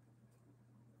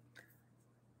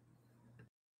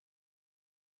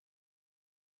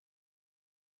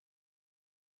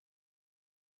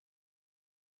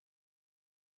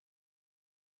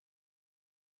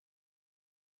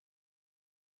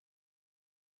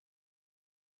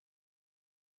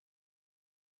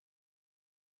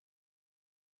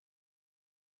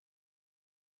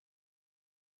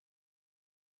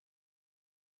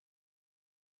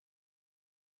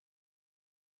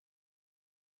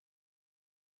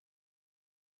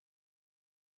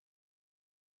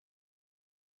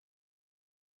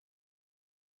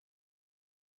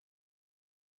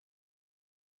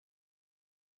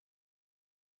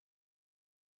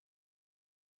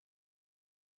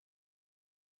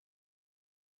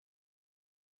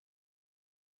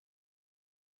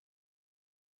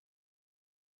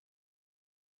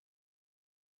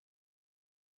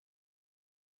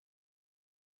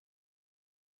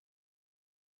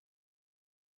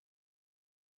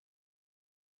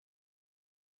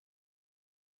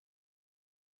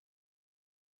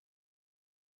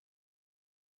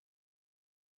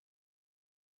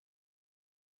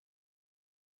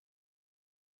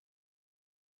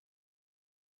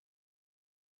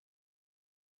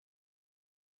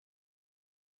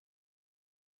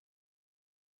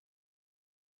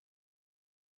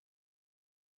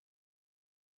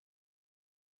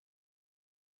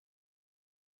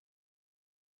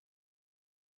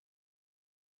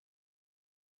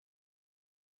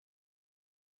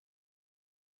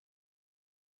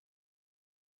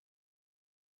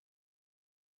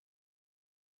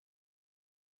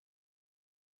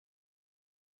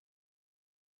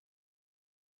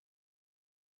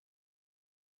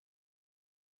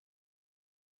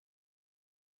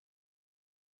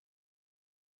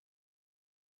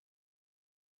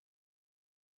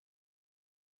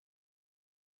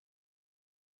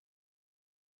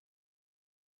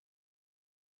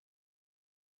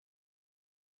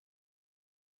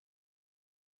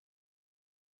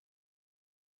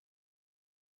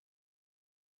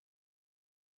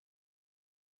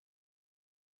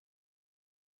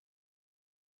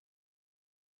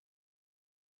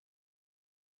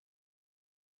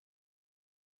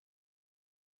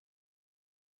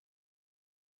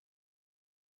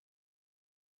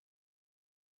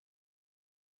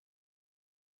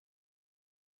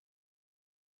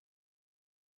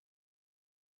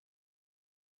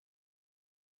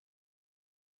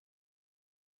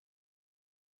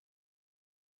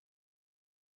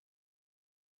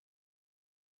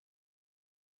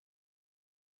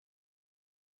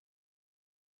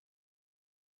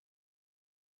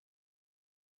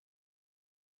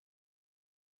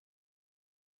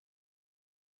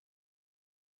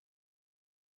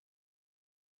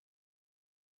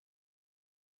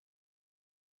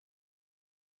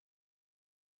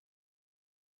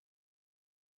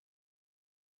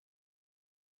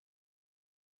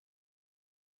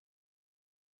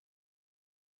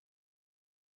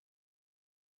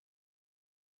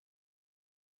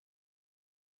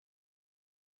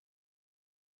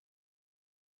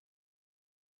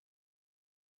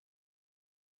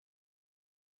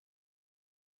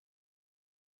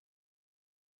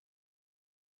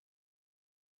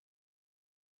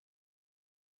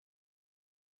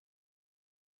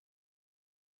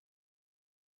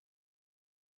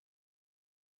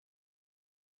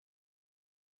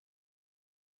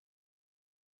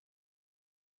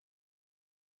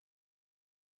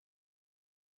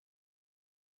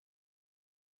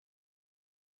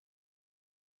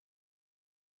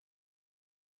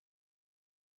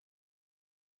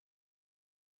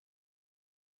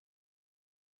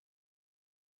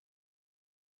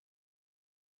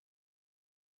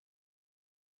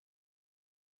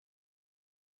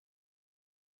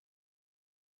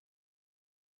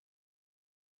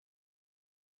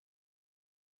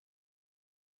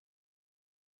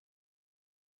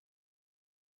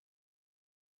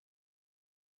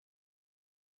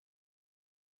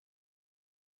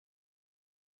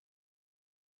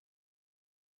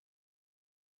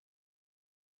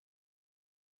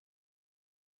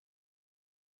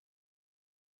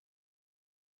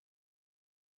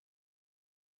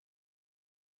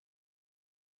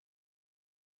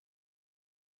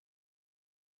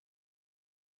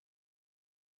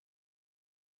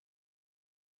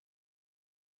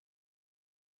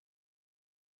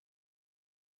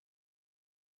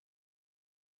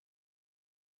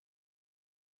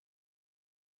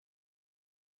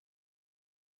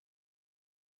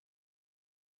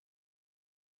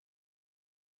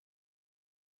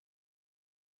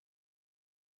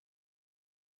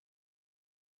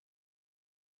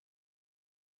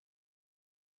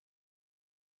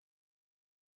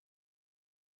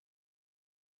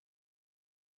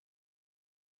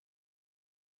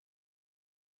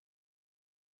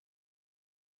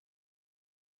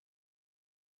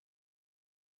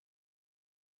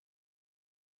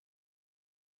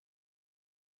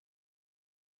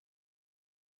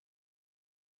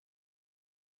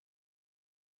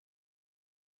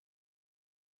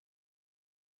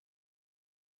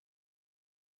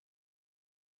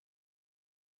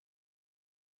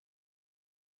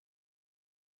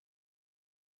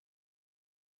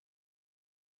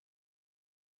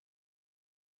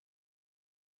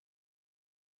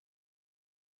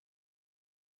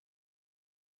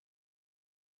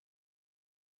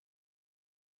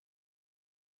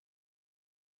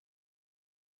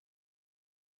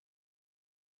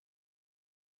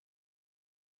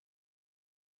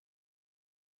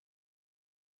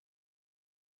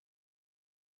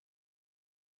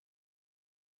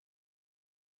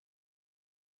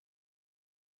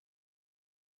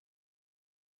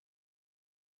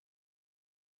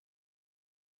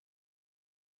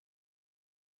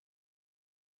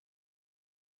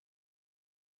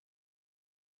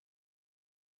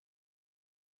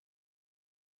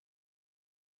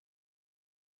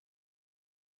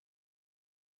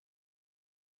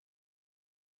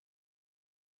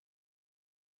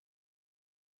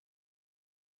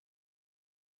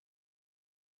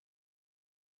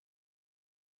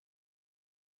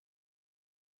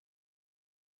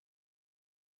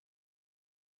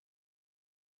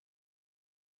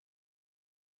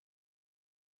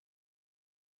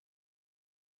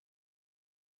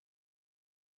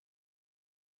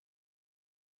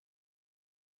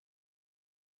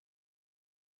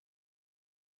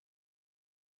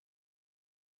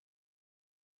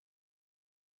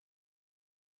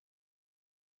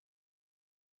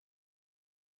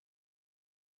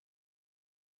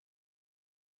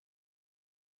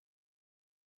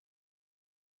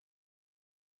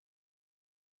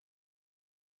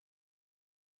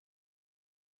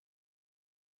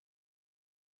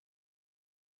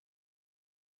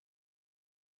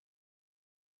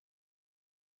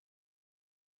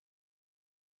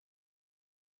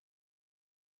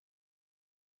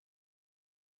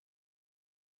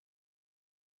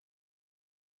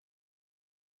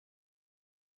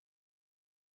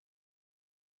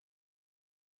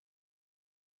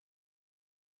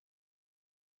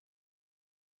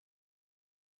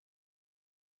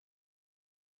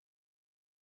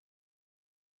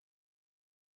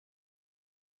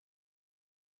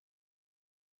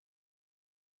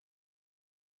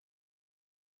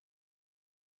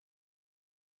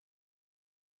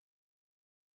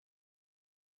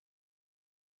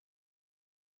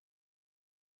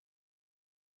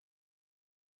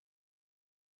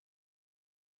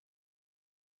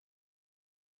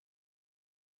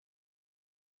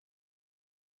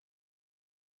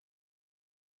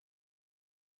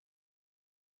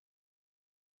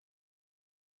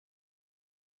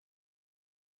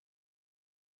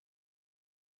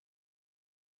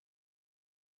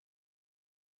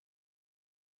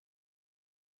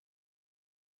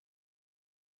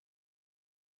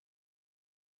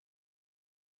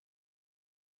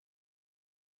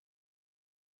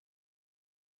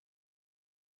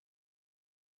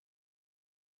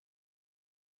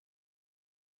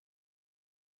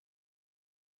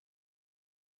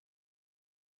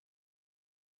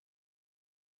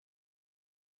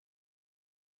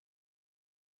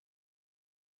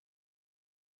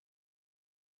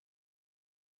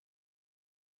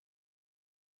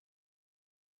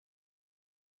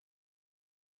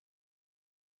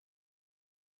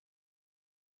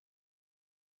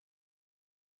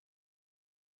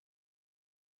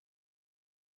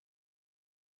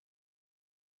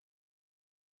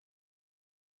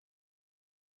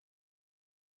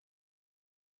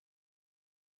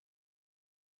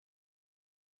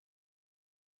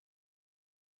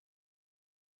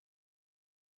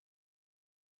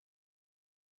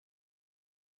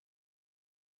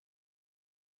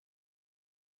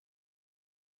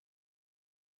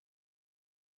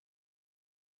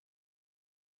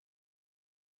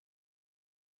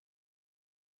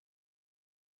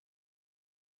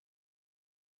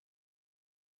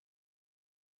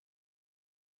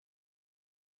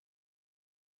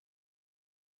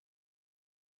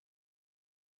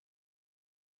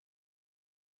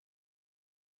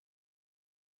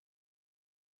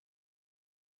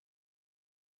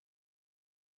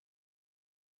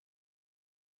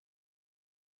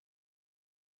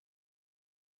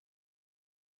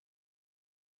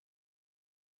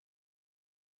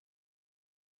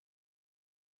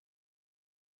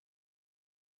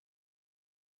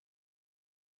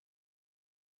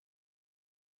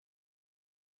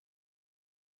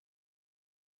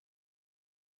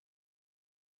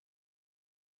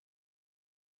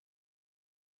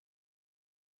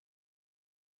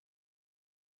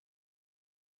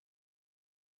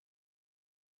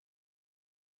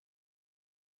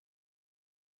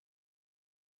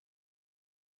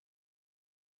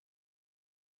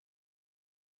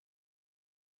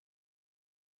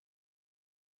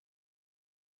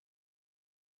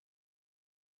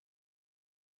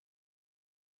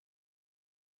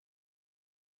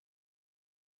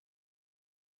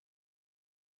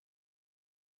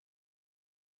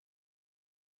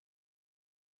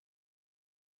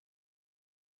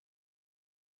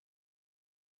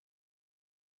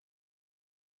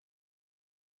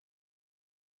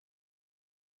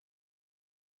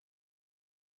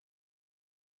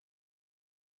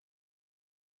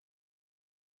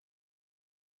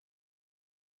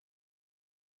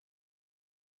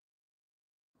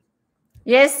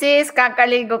 Yes, sis.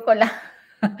 Kakaligo ko lang.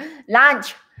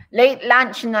 Lunch. Late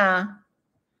lunch na.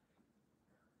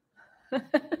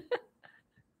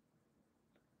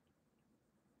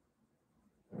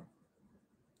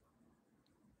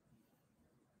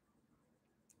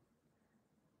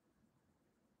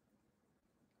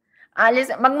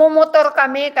 Alis, magmumotor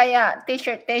kami kaya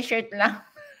t-shirt lang.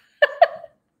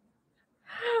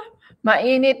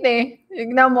 Mainit eh.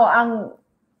 Tignan mo ang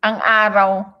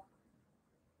araw.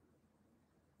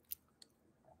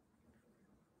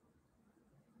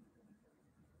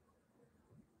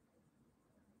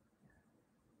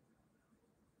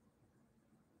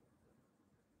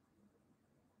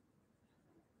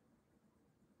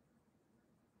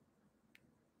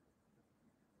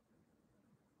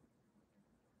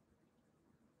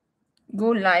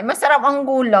 Gulay. Masarap ang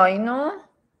gulay, no?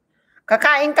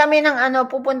 Kakain kami ng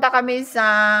pupunta kami sa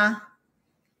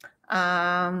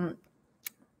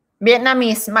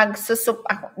Vietnamese. Magsusup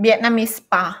ako. Vietnamese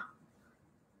pa.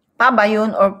 Pa ba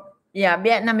yun? Or, yeah,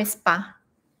 Vietnamese pa.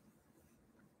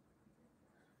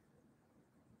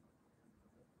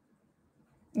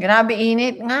 Grabe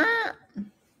init nga.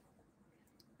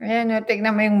 Ayan,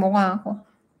 tignan mo yung mukha ko.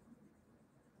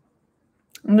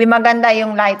 Hindi maganda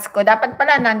yung lights ko. Dapat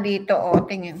pala nandito. O,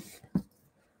 tingin.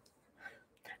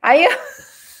 Ayun.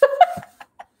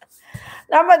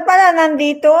 Dapat pala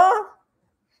nandito.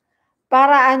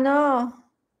 Para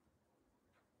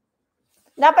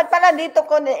dapat pala dito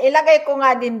ko, ilagay ko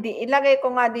nga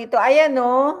dito. Ayan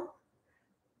o.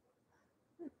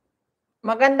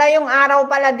 Maganda yung araw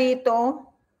pala dito.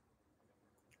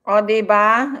 O,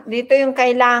 diba? Dito yung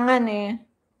kailangan eh.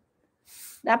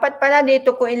 Dapat pala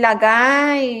dito ko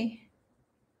ilagay.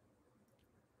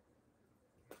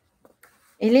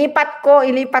 Ilipat ko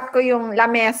yung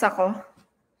lamesa ko.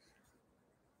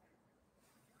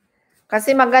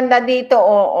 Kasi maganda dito,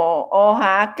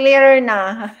 ha, clear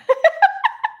na.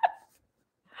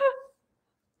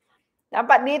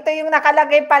 Dapat dito yung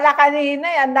nakalagay pala kanina,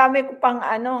 ang dami ko pang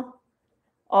ha,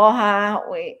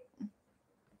 wait.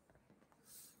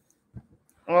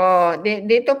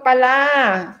 Dito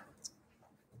pala.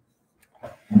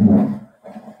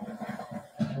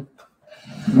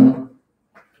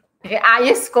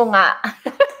 Ayos ko nga.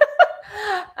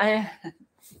 Ay.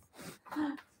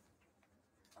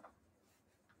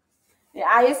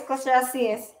 Ayos ko siya,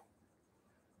 sis.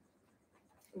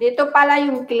 Dito pala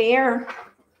yung clear.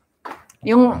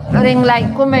 Yung ring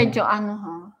light ko medyo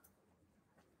ha.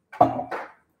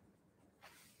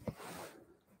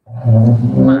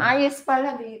 Maayos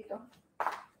pala dito.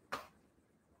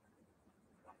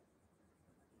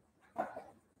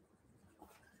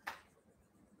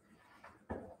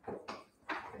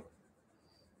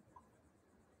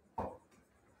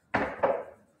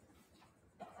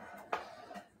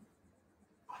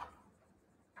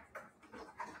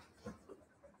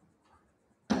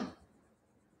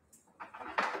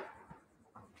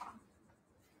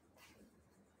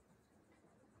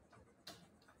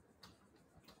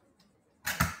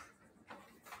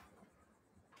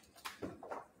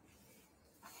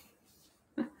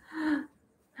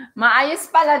 Maayos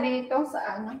pala dito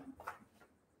sa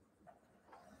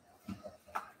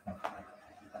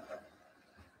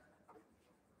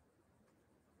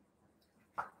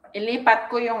Ilipat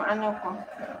ko yung ko.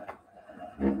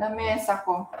 Lamesa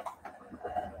ko.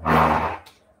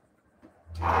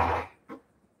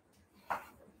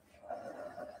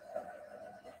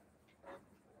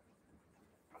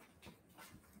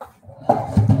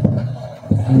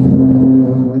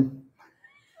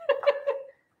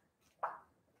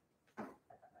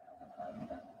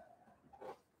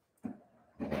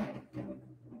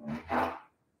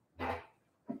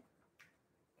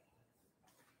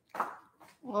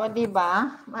 O,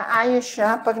 diba? Maayos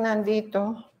siya pag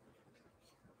nandito.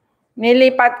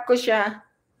 Nilipat ko siya.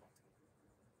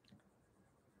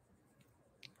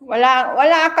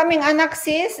 Wala kaming anak,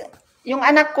 sis. Yung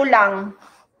anak ko lang.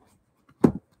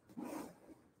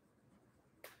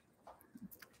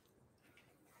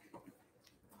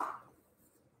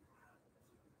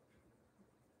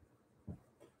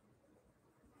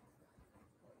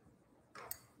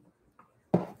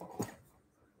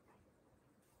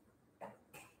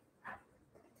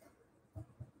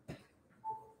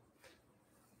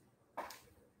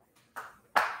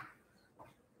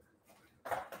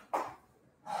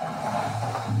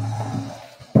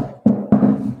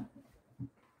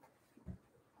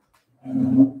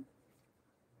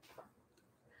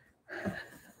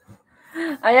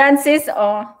 Ayan, sis,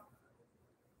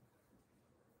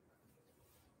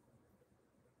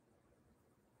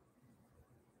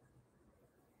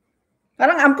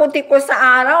 Parang ang puti ko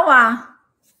sa araw,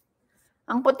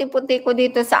 Ang puti-puti ko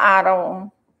dito sa araw.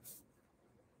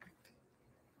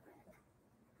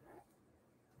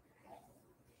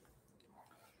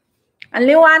 Ang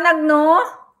liwanag, no?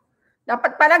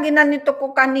 Dapat pala ginanito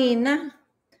ko kanina.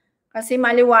 Kasi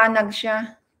maliwanag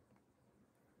siya.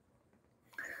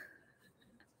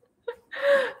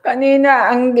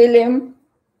 Kanina, ang dilim.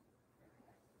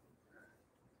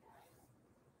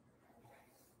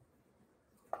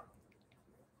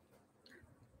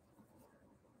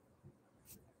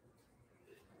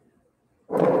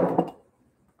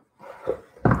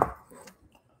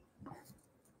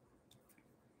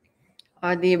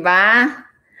 O, diba?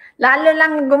 Lalo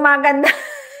lang gumaganda.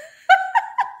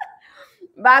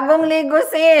 Bagong ligo,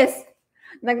 sis.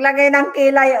 Naglagay ng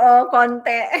kilay,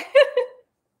 konti.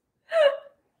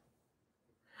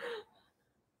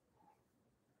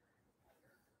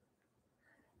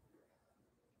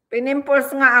 Pinimples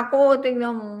nga ako.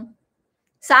 Tingnan mo.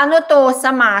 Sa ano to?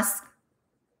 Sa mask.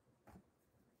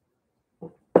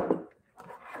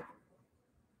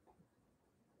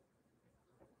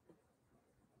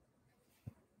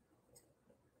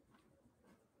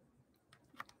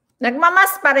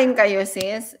 Nagmamas pa rin kayo,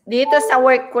 sis? Dito sa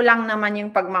work ko lang naman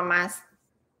yung pagmamas.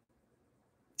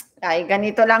 Ay,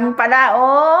 ganito lang pala,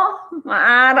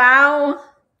 maaraw.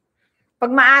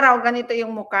 Pag maaraw, ganito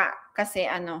yung muka. Kasi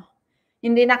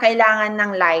hindi na kailangan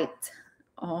ng light.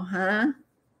 Ha?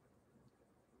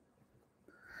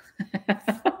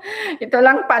 Ito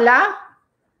lang pala.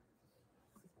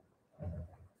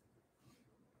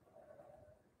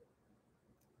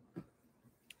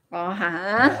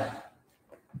 Ha?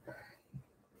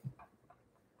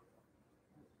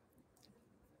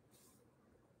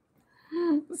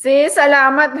 Sis,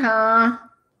 salamat ha.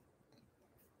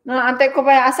 Naantay ko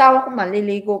pa yung asawa ko,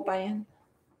 maliligo pa yan.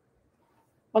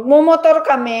 Magmumotor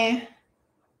kami.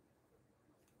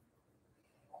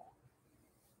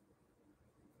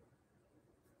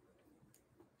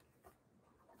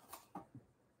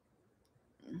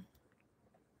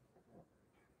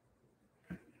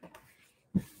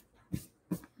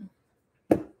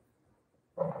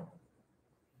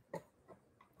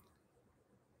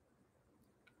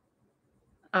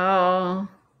 Oo.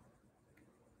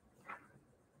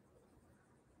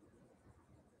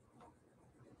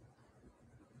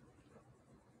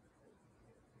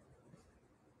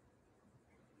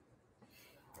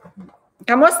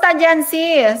 Kamusta dyan,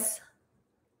 sis?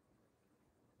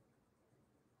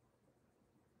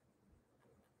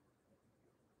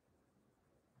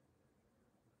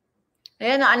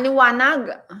 Ayan, ang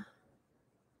liwanag.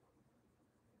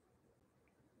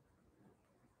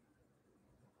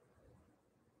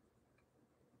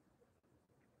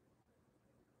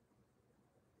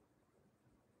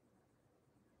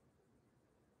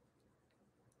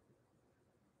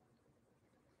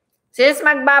 Sis,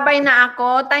 magbabay na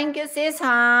ako. Thank you, sis,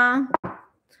 ha?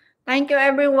 Thank you,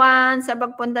 everyone, sa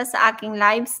pagpunta sa aking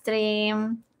live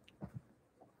stream.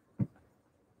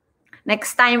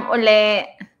 Next time uli.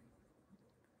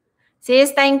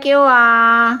 Sis, thank you,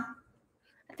 ha?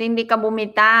 At hindi ka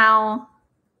bumitaw.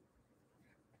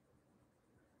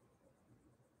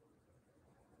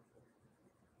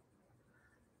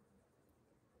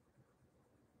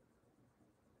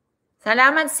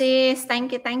 Salamat, sis. Thank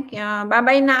you, thank you.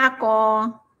 Bye-bye na ako.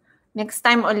 Next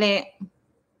time uli.